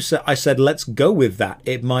 No, I said let's go with that.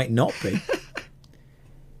 It might not be.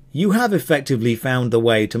 You have effectively found the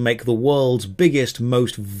way to make the world's biggest,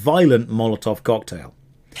 most violent Molotov cocktail.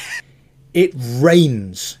 It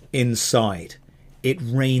rains inside. It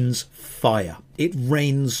rains fire. It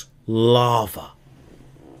rains lava.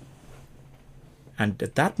 And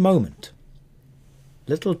at that moment,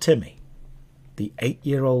 little Timmy, the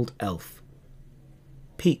 8-year-old elf,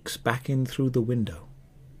 peeks back in through the window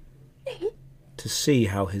to see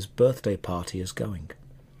how his birthday party is going,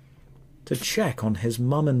 to check on his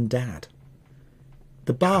mum and dad,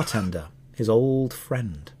 the bartender, his old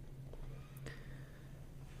friend.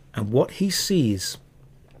 And what he sees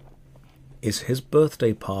is his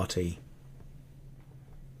birthday party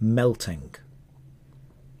melting.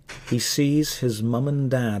 He sees his mum and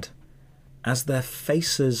dad as their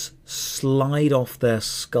faces slide off their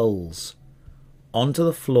skulls onto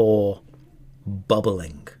the floor,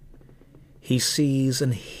 bubbling. He sees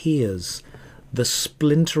and hears the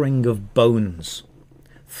splintering of bones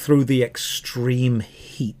through the extreme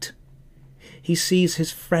heat. He sees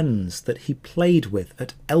his friends that he played with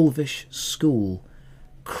at elvish school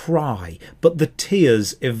cry, but the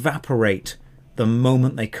tears evaporate the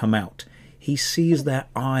moment they come out. He sees their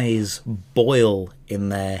eyes boil in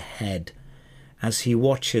their head as he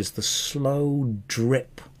watches the slow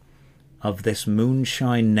drip of this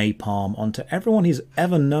moonshine napalm onto everyone he's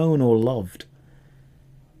ever known or loved.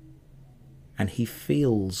 And he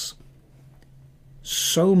feels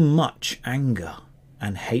so much anger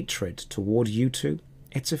and hatred toward you two,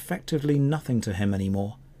 it's effectively nothing to him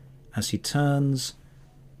anymore as he turns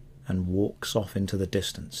and walks off into the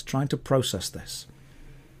distance, trying to process this.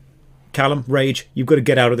 Callum, Rage, you've got to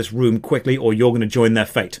get out of this room quickly or you're going to join their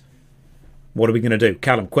fate. What are we going to do?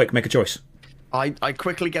 Callum, quick, make a choice. I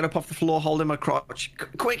quickly get up off the floor holding my crotch.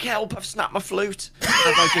 Quick help, I've snapped my flute. As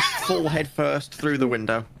I just fall head first through the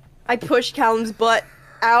window. I push Callum's butt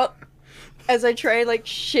out as I try and like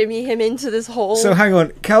shimmy him into this hole. So hang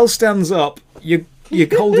on, Cal stands up. You're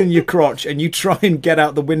holding your crotch, and you try and get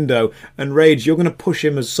out the window. And Rage, you're going to push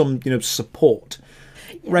him as some support.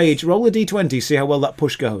 Yes. Rage, roll a d20, see how well that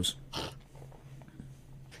push goes.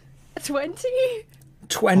 20.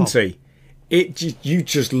 20. You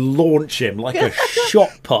just launch him like a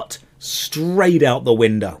shot put straight out the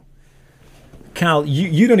window. Cal,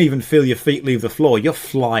 you don't even feel your feet leave the floor. You're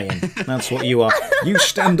flying. That's what you are. You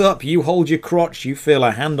stand up, you hold your crotch, you feel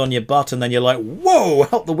a hand on your butt, and then you're like, whoa,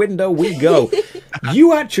 out the window we go.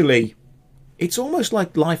 You actually, it's almost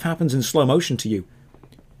like life happens in slow motion to you.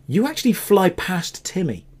 You actually fly past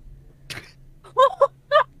Timmy.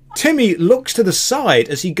 Timmy looks to the side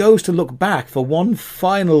as he goes to look back for one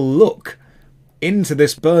final look into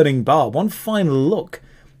this burning bar. One final look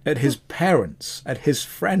at his parents, at his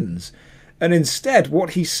friends. And instead,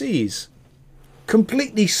 what he sees,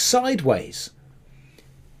 completely sideways,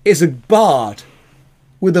 is a bard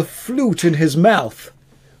with a flute in his mouth,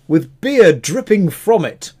 with beer dripping from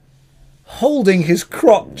it, holding his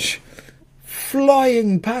crotch,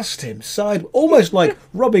 flying past him, almost like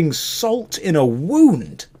rubbing salt in a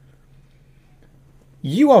wound.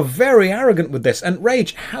 You are very arrogant with this. And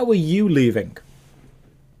Rage, how are you leaving?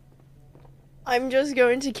 I'm just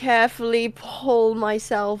going to carefully pull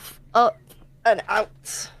myself up and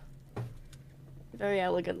out. Very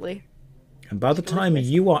elegantly. And by the time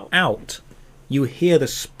you are out, you hear the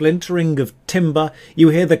splintering of timber, you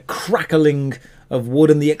hear the crackling of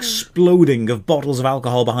wood and the exploding of bottles of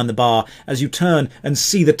alcohol behind the bar as you turn and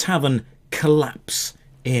see the tavern collapse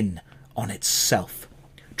in on itself,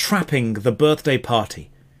 trapping the birthday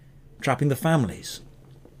party, trapping the families,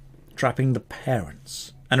 trapping the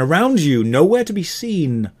parents. And around you, nowhere to be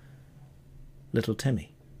seen, little Timmy.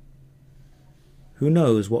 Who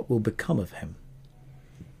knows what will become of him?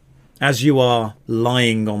 As you are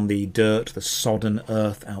lying on the dirt, the sodden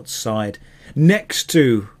earth outside, next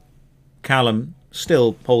to Callum,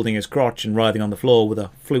 still holding his crotch and writhing on the floor with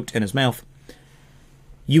a flute in his mouth,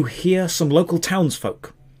 you hear some local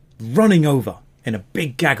townsfolk running over in a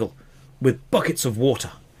big gaggle with buckets of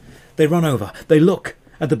water. They run over, they look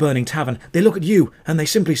at the burning tavern, they look at you, and they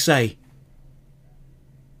simply say,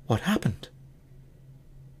 "What happened?"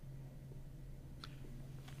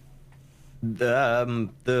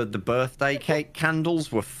 The birthday cake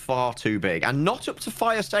candles were far too big and not up to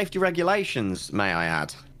fire safety regulations, may I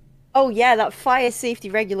add. Oh yeah, that fire safety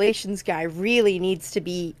regulations guy really needs to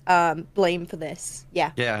be blamed for this.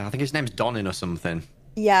 Yeah. Yeah, I think his name's Donin or something.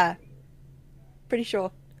 Yeah. Pretty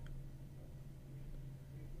sure.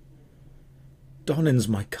 Donin's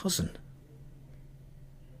my cousin.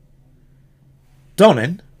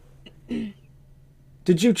 Donin?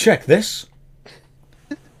 Did you check this?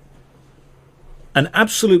 An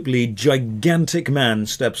absolutely gigantic man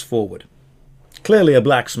steps forward. Clearly a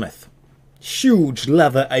blacksmith. Huge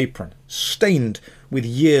leather apron, stained with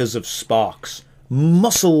years of sparks.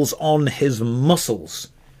 Muscles on his muscles.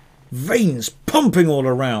 Veins pumping all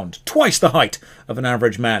around. Twice the height of an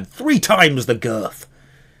average man. 3 times the girth.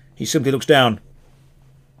 He simply looks down.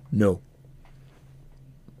 "No.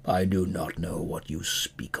 I do not know what you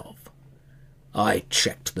speak of. I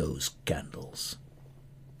checked those candles.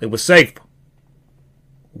 They were safe.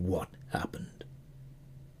 What happened?"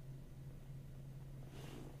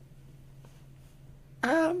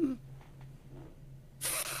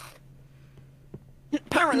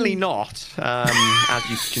 Apparently not. As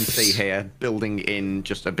you can see here, building in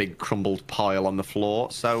just a big crumbled pile on the floor.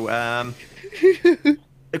 So,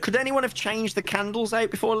 could anyone have changed the candles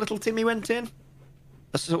out before little Timmy went in?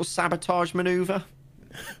 A sort of sabotage maneuver?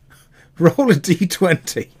 Roll a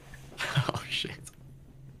d20. Oh, shit.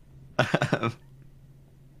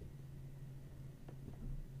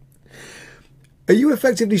 Are you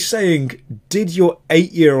effectively saying, did your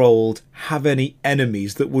 8-year-old have any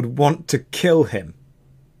enemies that would want to kill him?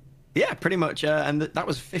 Yeah, pretty much. And that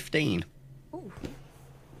was 15. Ooh.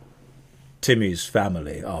 Timmy's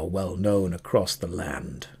family are well known across the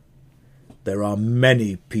land. There are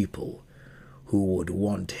many people who would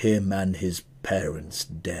want him and his parents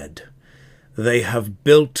dead. They have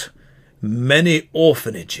built many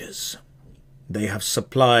orphanages. They have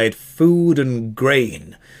supplied food and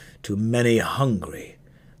grain to many hungry.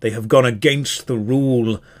 They have gone against the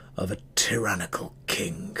rule of a tyrannical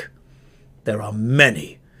king. There are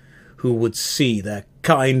many who would see their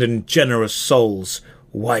kind and generous souls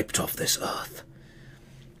wiped off this earth.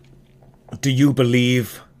 Do you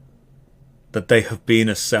believe that they have been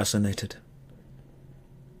assassinated?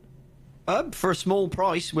 For a small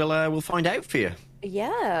price, we'll find out for you.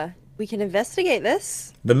 Yeah, we can investigate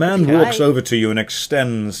this. The man walks over to you and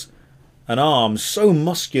extends an arm so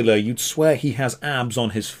muscular you'd swear he has abs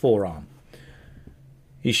on his forearm.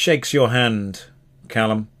 He shakes your hand,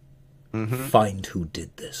 Callum. Find who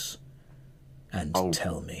did this and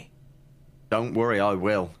tell me. Don't worry, I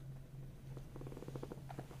will.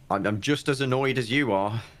 I'm just as annoyed as you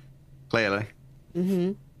are, clearly.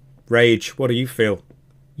 Rage, what do you feel?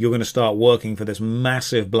 You're going to start working for this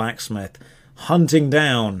massive blacksmith, hunting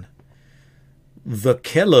down the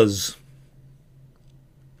killers.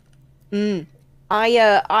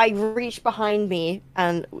 I reach behind me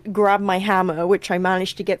and grab my hammer, which I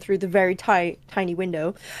managed to get through the very tiny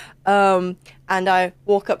window. And I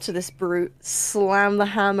walk up to this brute, slam the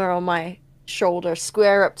hammer on my shoulder,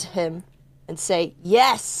 square up to him, and say,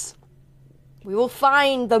 "Yes! We will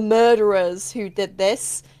find the murderers who did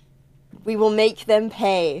this. We will make them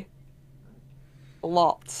pay. A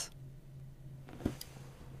lot."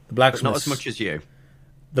 The blacksmith, But not as much as you.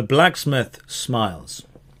 The blacksmith smiles.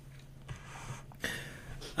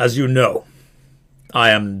 As you know, I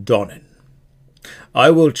am Donin. I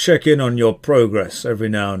will check in on your progress every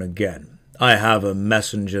now and again. I have a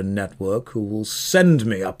messenger network who will send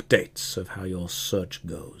me updates of how your search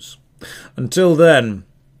goes. Until then,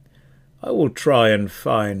 I will try and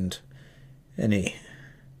find any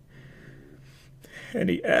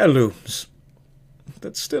heirlooms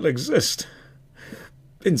that still exist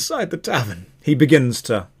inside the tavern. He begins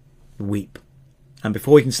to weep, and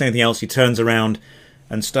before he can say anything else, he turns around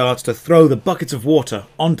and starts to throw the buckets of water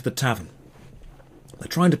onto the tavern. They're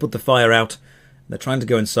trying to put the fire out, and they're trying to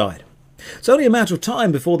go inside. It's only a matter of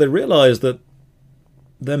time before they realise that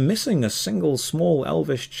they're missing a single small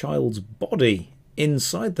elvish child's body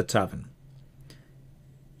inside the tavern.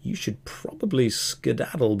 You should probably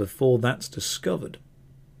skedaddle before that's discovered.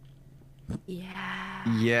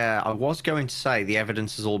 Yeah, I was going to say the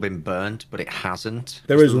evidence has all been burnt, but it hasn't.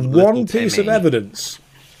 There is Just one piece of Timmy. evidence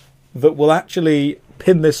that will actually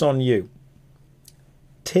pin this on you.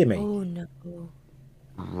 Timmy, Oh no.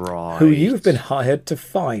 Right. who you've been hired to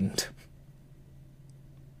find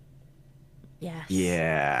Yes.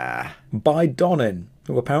 Yeah. by Donin,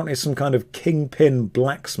 who apparently is some kind of kingpin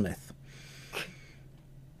blacksmith.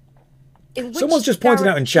 In which Someone's just pointed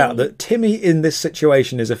out in chat direction- that Timmy in this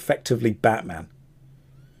situation is effectively Batman.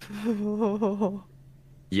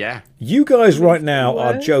 Yeah. You guys right now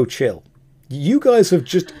are What? Joe Chill. You guys have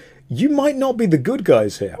just... You might not be the good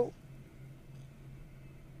guys here.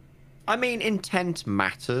 I mean, intent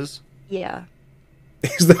matters. Yeah.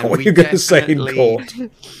 Is that And what we you're going to say in definitely court?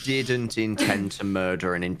 didn't intend to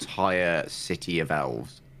murder an entire city of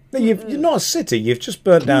elves. No, you're not a city. You've just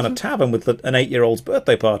burnt down a tavern with an 8-year-old's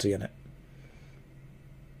birthday party in it.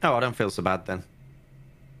 Oh, I don't feel so bad then.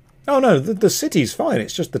 Oh, no, the city's fine.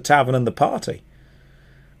 It's just the tavern and the party.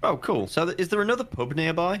 Oh, cool. So is there another pub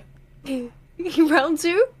nearby? Round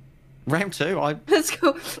two? Round two. Let's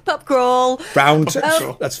go. Pub crawl. Round two.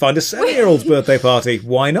 Sure. Let's find a 7-year-old's birthday party.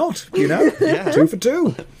 Why not? You know? Yeah. 2 for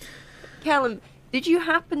 2. Callum, did you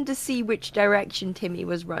happen to see which direction Timmy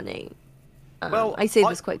was running? Well, I say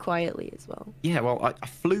this quite quietly as well. Yeah, well, I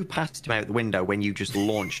flew past him out the window when you just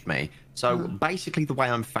launched me. So basically the way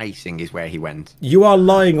I'm facing is where he went. You are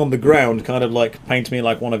lying on the ground, kind of like paint me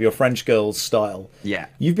like one of your French girls style. Yeah.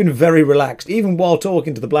 You've been very relaxed, even while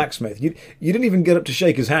talking to the blacksmith. You didn't even get up to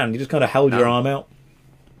shake his hand. You just kind of held your arm out.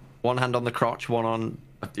 One hand on the crotch, one on...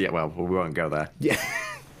 Yeah, well, we won't go there. Yeah.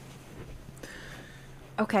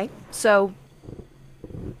 Okay, so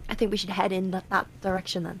I think we should head in that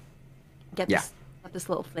direction then. Get this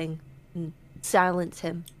little thing and silence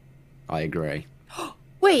him. I agree.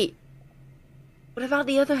 Wait, what about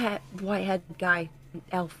the other white-haired guy,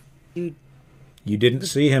 elf dude? You didn't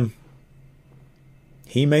see him.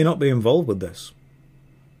 He may not be involved with this.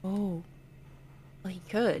 Oh, well, he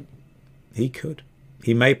could. He could.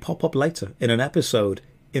 He may pop up later in an episode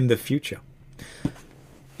in the future.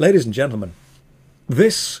 Ladies and gentlemen,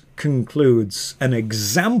 this concludes an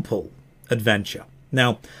example adventure.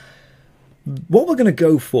 Now, what we're going to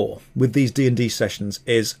go for with these D&D sessions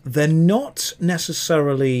is they're not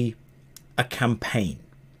necessarily a campaign.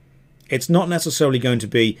 It's not necessarily going to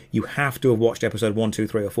be you have to have watched episode 1, 2,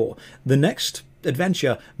 3 or 4. The next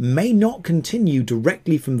adventure may not continue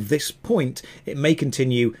directly from this point. It may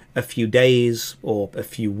continue a few days or a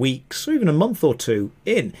few weeks or even a month or two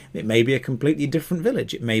in. It may be a completely different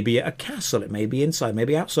village. It may be a castle. It may be inside,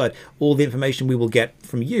 maybe outside. All the information we will get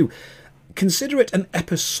from you. Consider it an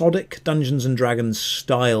episodic Dungeons & Dragons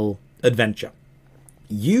style adventure.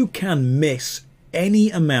 You can miss any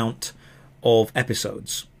amount of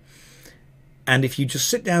episodes. And if you just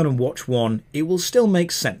sit down and watch one, it will still make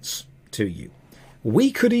sense to you.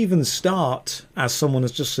 We could even start, as someone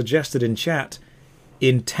has just suggested in chat,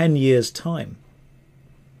 in 10 years' time,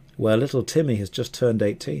 where little Timmy has just turned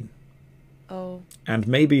 18 Oh. and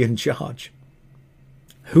may be in charge.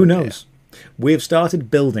 Who knows? We have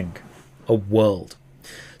started building a world.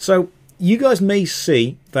 So you guys may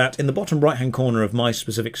see that in the bottom right-hand corner of my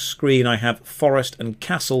specific screen, I have forest and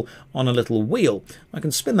castle on a little wheel. I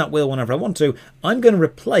can spin that wheel whenever I want to. I'm going to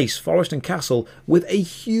replace forest and castle with a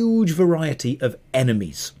huge variety of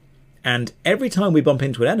enemies. And every time we bump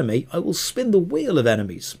into an enemy, I will spin the wheel of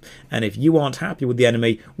enemies. And if you aren't happy with the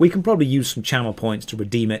enemy, we can probably use some channel points to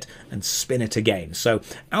redeem it and spin it again. So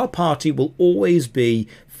our party will always be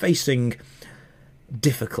facing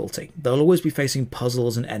difficulty. They'll always be facing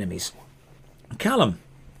puzzles and enemies. Callum,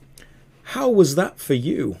 how was that for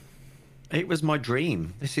you? It was my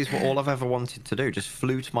dream. This is what all I've ever wanted to do. Just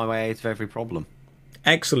flute my way out of every problem.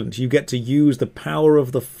 Excellent. You get to use the power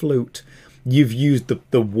of the flute. You've used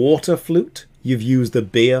the water flute. You've used the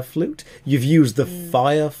beer flute. You've used the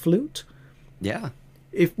fire flute. Yeah.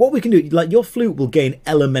 If what we can do, like your flute will gain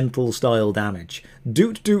elemental style damage.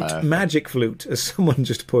 Doot doot magic flute, as someone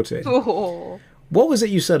just put it. Oh. What was it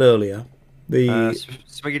you said earlier? The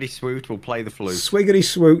Swiggity Swoot will play the flute. Swiggity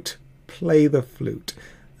swoot, play the flute.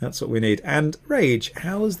 That's what we need. And Rage,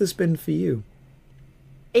 how has this been for you?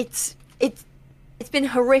 It's been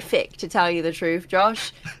horrific, to tell you the truth,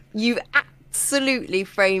 Josh. You've absolutely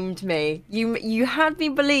framed me. You had me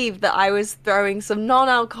believe that I was throwing some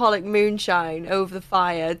non-alcoholic moonshine over the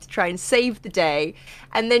fire to try and save the day,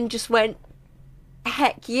 and then just went,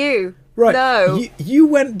 heck you. Right. No. You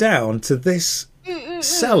went down to this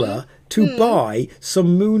cellar to buy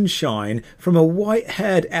some moonshine from a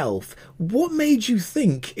white-haired elf. What made you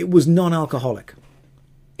think it was non-alcoholic?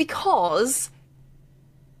 Because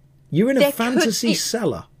You're in a there fantasy could be-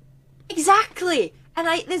 cellar. Exactly. And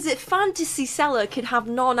there's a fantasy cellar could have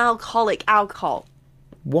non-alcoholic alcohol.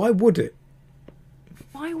 Why would it?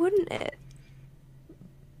 Why wouldn't it?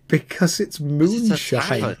 Because it's moonshine.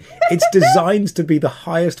 tavern. It's designed to be the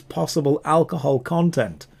highest possible alcohol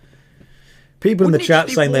content. People in the Wouldn't it chat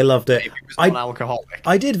just be saying they more loved it. if was non-alcoholic?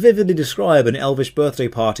 I did vividly describe an elvish birthday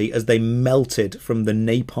party as they melted from the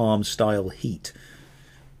napalm-style heat.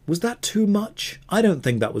 Was that too much? I don't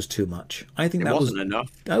think that was too much. I think It that wasn't was.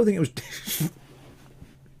 enough. I don't think it was.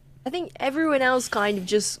 I think everyone else kind of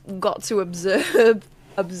just got to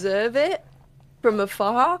observe it from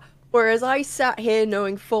afar, whereas I sat here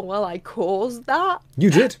knowing full well I caused that.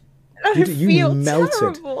 You did. I You did. You feel melted.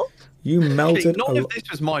 terrible. You melted. None a of this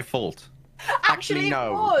was my fault. Actually, it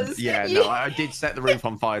no. was. Yeah, You- no, I did set the roof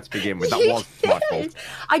on fire to begin with. That You was my did. fault.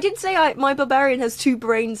 I did say my barbarian has 2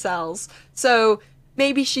 brain cells, so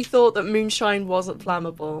maybe she thought that moonshine wasn't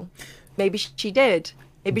flammable. Maybe she did.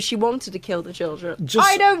 Maybe she wanted to kill the children. Just-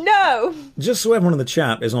 I don't know. Just so everyone in the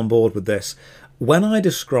chat is on board with this, when I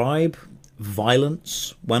describe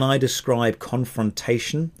violence, when I describe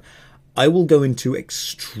confrontation, I will go into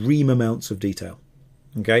extreme amounts of detail.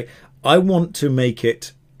 Okay? I want to make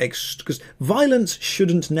it because violence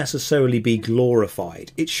shouldn't necessarily be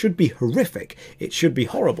glorified. It should be horrific. It should be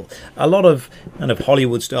horrible. A lot of kind of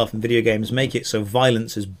Hollywood stuff and video games make it so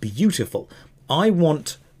violence is beautiful. I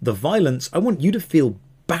want the violence. I want you to feel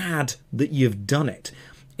bad that you've done it.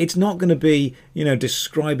 It's not going to be,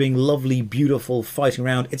 describing lovely, beautiful fighting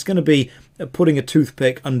around. It's going to be putting a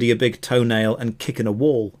toothpick under your big toenail and kicking a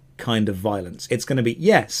wall kind of violence. It's going to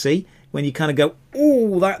be, see, when you kind of go,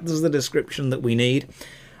 oh, that's the description that we need.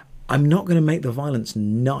 I'm not going to make the violence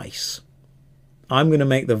nice. I'm going to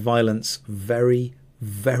make the violence very,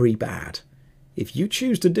 very bad. If you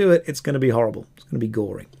choose to do it, it's going to be horrible. It's going to be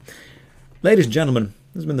gory. Ladies and gentlemen,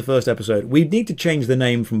 this has been the first episode. We need to change the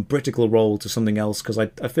name from Britical Roll to something else because I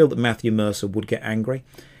feel that Matthew Mercer would get angry.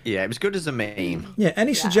 Yeah, it was good as a meme. Yeah,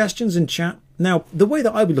 any suggestions in chat? Now, the way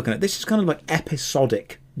that I would be looking at this is kind of like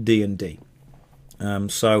episodic D&D.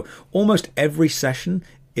 So almost every session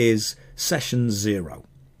is session 0.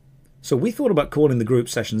 So we thought about calling the group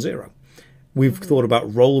session 0. We've thought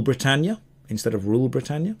about Roll Britannia instead of Rule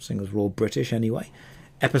Britannia, seeing as we're all British anyway.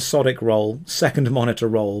 Episodic roll, second monitor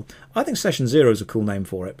roll. I think session 0 is a cool name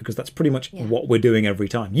for it because that's pretty much what we're doing every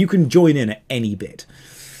time. You can join in at any bit.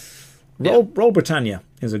 Roll Britannia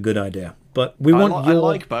is a good idea, but we want I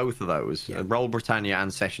like both of those. Roll Britannia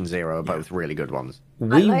and Session 0 are both really good ones.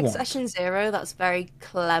 I like Session 0. That's very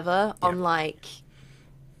clever on like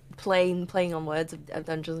playing on words of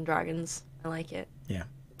Dungeons and Dragons. I like it. Yeah.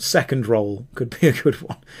 Second roll could be a good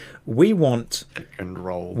one. We want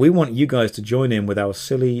you guys to join in with our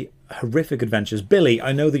silly, horrific adventures. Billy,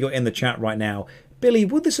 I know that you're in the chat right now. Billy,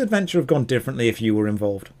 would this adventure have gone differently if you were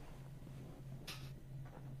involved?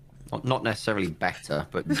 Not necessarily better,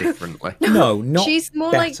 but differently. No, not She's more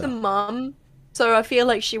better. like the mum so I feel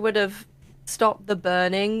like she would have stopped the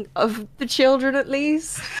burning of the children at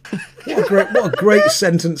least. What a great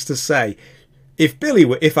sentence to say.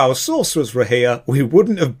 If our sorcerers were here, we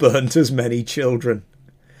wouldn't have burnt as many children.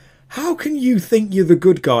 How can you think you're the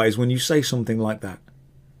good guys when you say something like that?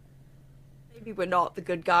 Maybe we're not the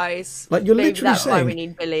good guys. Like, you're Maybe literally that's why saying, we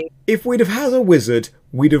need Billy. if we'd have had a wizard,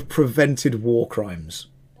 we'd have prevented war crimes.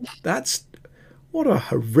 That's... what a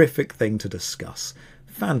horrific thing to discuss.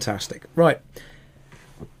 Fantastic. Right.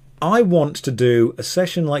 I want to do a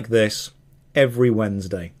session like this every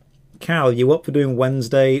Wednesday. Cal, you up for doing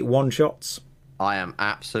Wednesday one-shots? I am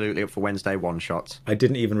absolutely up for Wednesday one-shots. I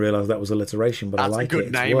didn't even realise that was alliteration, but That's I like a it.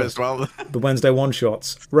 good name as well. The Wednesday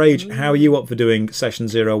one-shots. Rage, how are you up for doing Session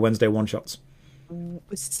 0 Wednesday one-shots?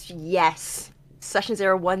 Yes. Session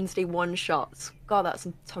 0 Wednesday one-shots. God, that's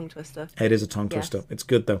a tongue twister. It is a tongue twister. It's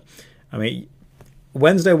good, though. I mean,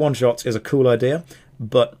 Wednesday one-shots is a cool idea,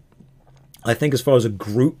 but I think as far as a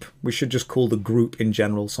group, we should just call the group in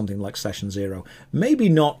general something like Session 0. Maybe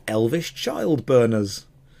not Elvish Child Burners.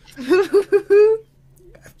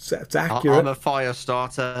 It's accurate. I'm a fire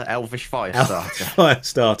starter, Elvish fire starter. Fire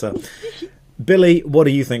starter. Billy, what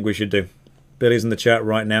do you think we should do? Billy's in the chat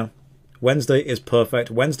right now. Wednesday is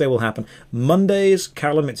perfect. Wednesday will happen. Mondays,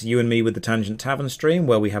 Callum, it's you and me with the Tangent Tavern stream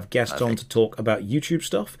where we have guests on to talk about YouTube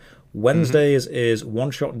stuff. Wednesdays is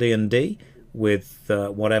one-shot D&D with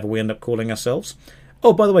whatever we end up calling ourselves.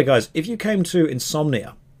 Oh, by the way, guys, if you came to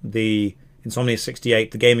Insomnia, the Insomnia 68,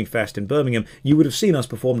 the gaming fest in Birmingham, you would have seen us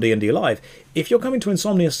perform D&D live. If you're coming to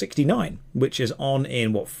Insomnia 69, which is on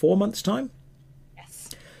in, 4 months' time? Yes.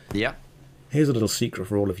 Yeah. Here's a little secret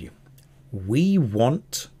for all of you. We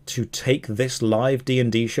want to take this live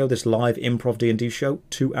D&D show, this live improv D&D show,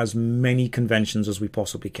 to as many conventions as we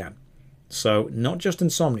possibly can. So, not just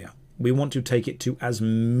Insomnia. We want to take it to as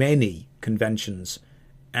many conventions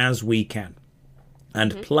as we can.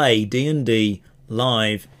 And play D&D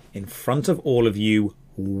live in front of all of you,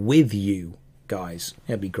 with you, guys.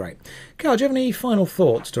 It'd be great. Carl, do you have any final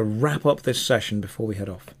thoughts to wrap up this session before we head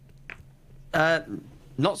off?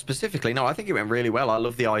 Not specifically, no. I think it went really well. I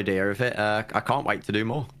love the idea of it. I can't wait to do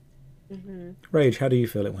more. Rage, how do you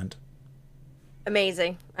feel it went?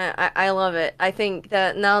 Amazing. I love it. I think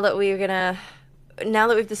that now that we've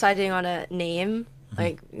decided on a name,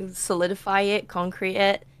 like solidify it, concrete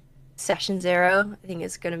it, Session 0, I think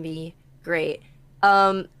it's gonna be great.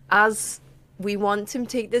 As we want to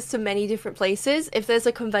take this to many different places, if there's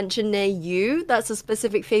a convention near you that's a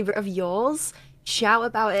specific favorite of yours, shout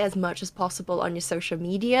about it as much as possible on your social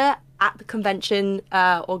media at the convention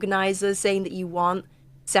organizers, saying that you want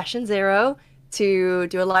Session 0 to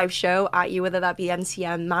do a live show at you, whether that be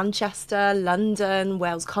MCM Manchester, London,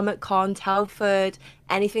 Wales Comic Con, Telford,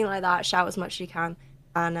 anything like that. Shout as much as you can,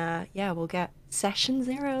 and yeah, we'll get Session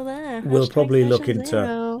 0 there. We'll probably look Session into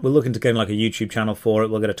 0. we'll look into getting like a YouTube channel for it.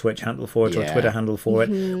 We'll get a Twitch handle for it or a Twitter handle for it.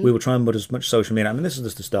 We will try and put as much social media. I mean, this is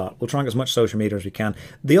just the start. We'll try and get as much social media as we can.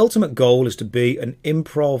 The ultimate goal is to be an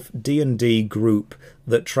improv D&D group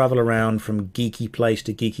that travel around from geeky place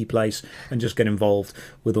to geeky place and just get involved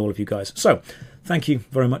with all of you guys. So, thank you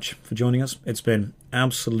very much for joining us. It's been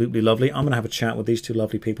absolutely lovely. I'm going to have a chat with these two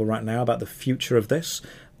lovely people right now about the future of this,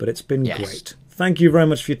 but it's been great. Thank you very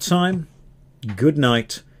much for your time. Good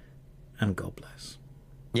night, and God bless.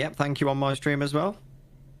 Yep, thank you on my stream as well.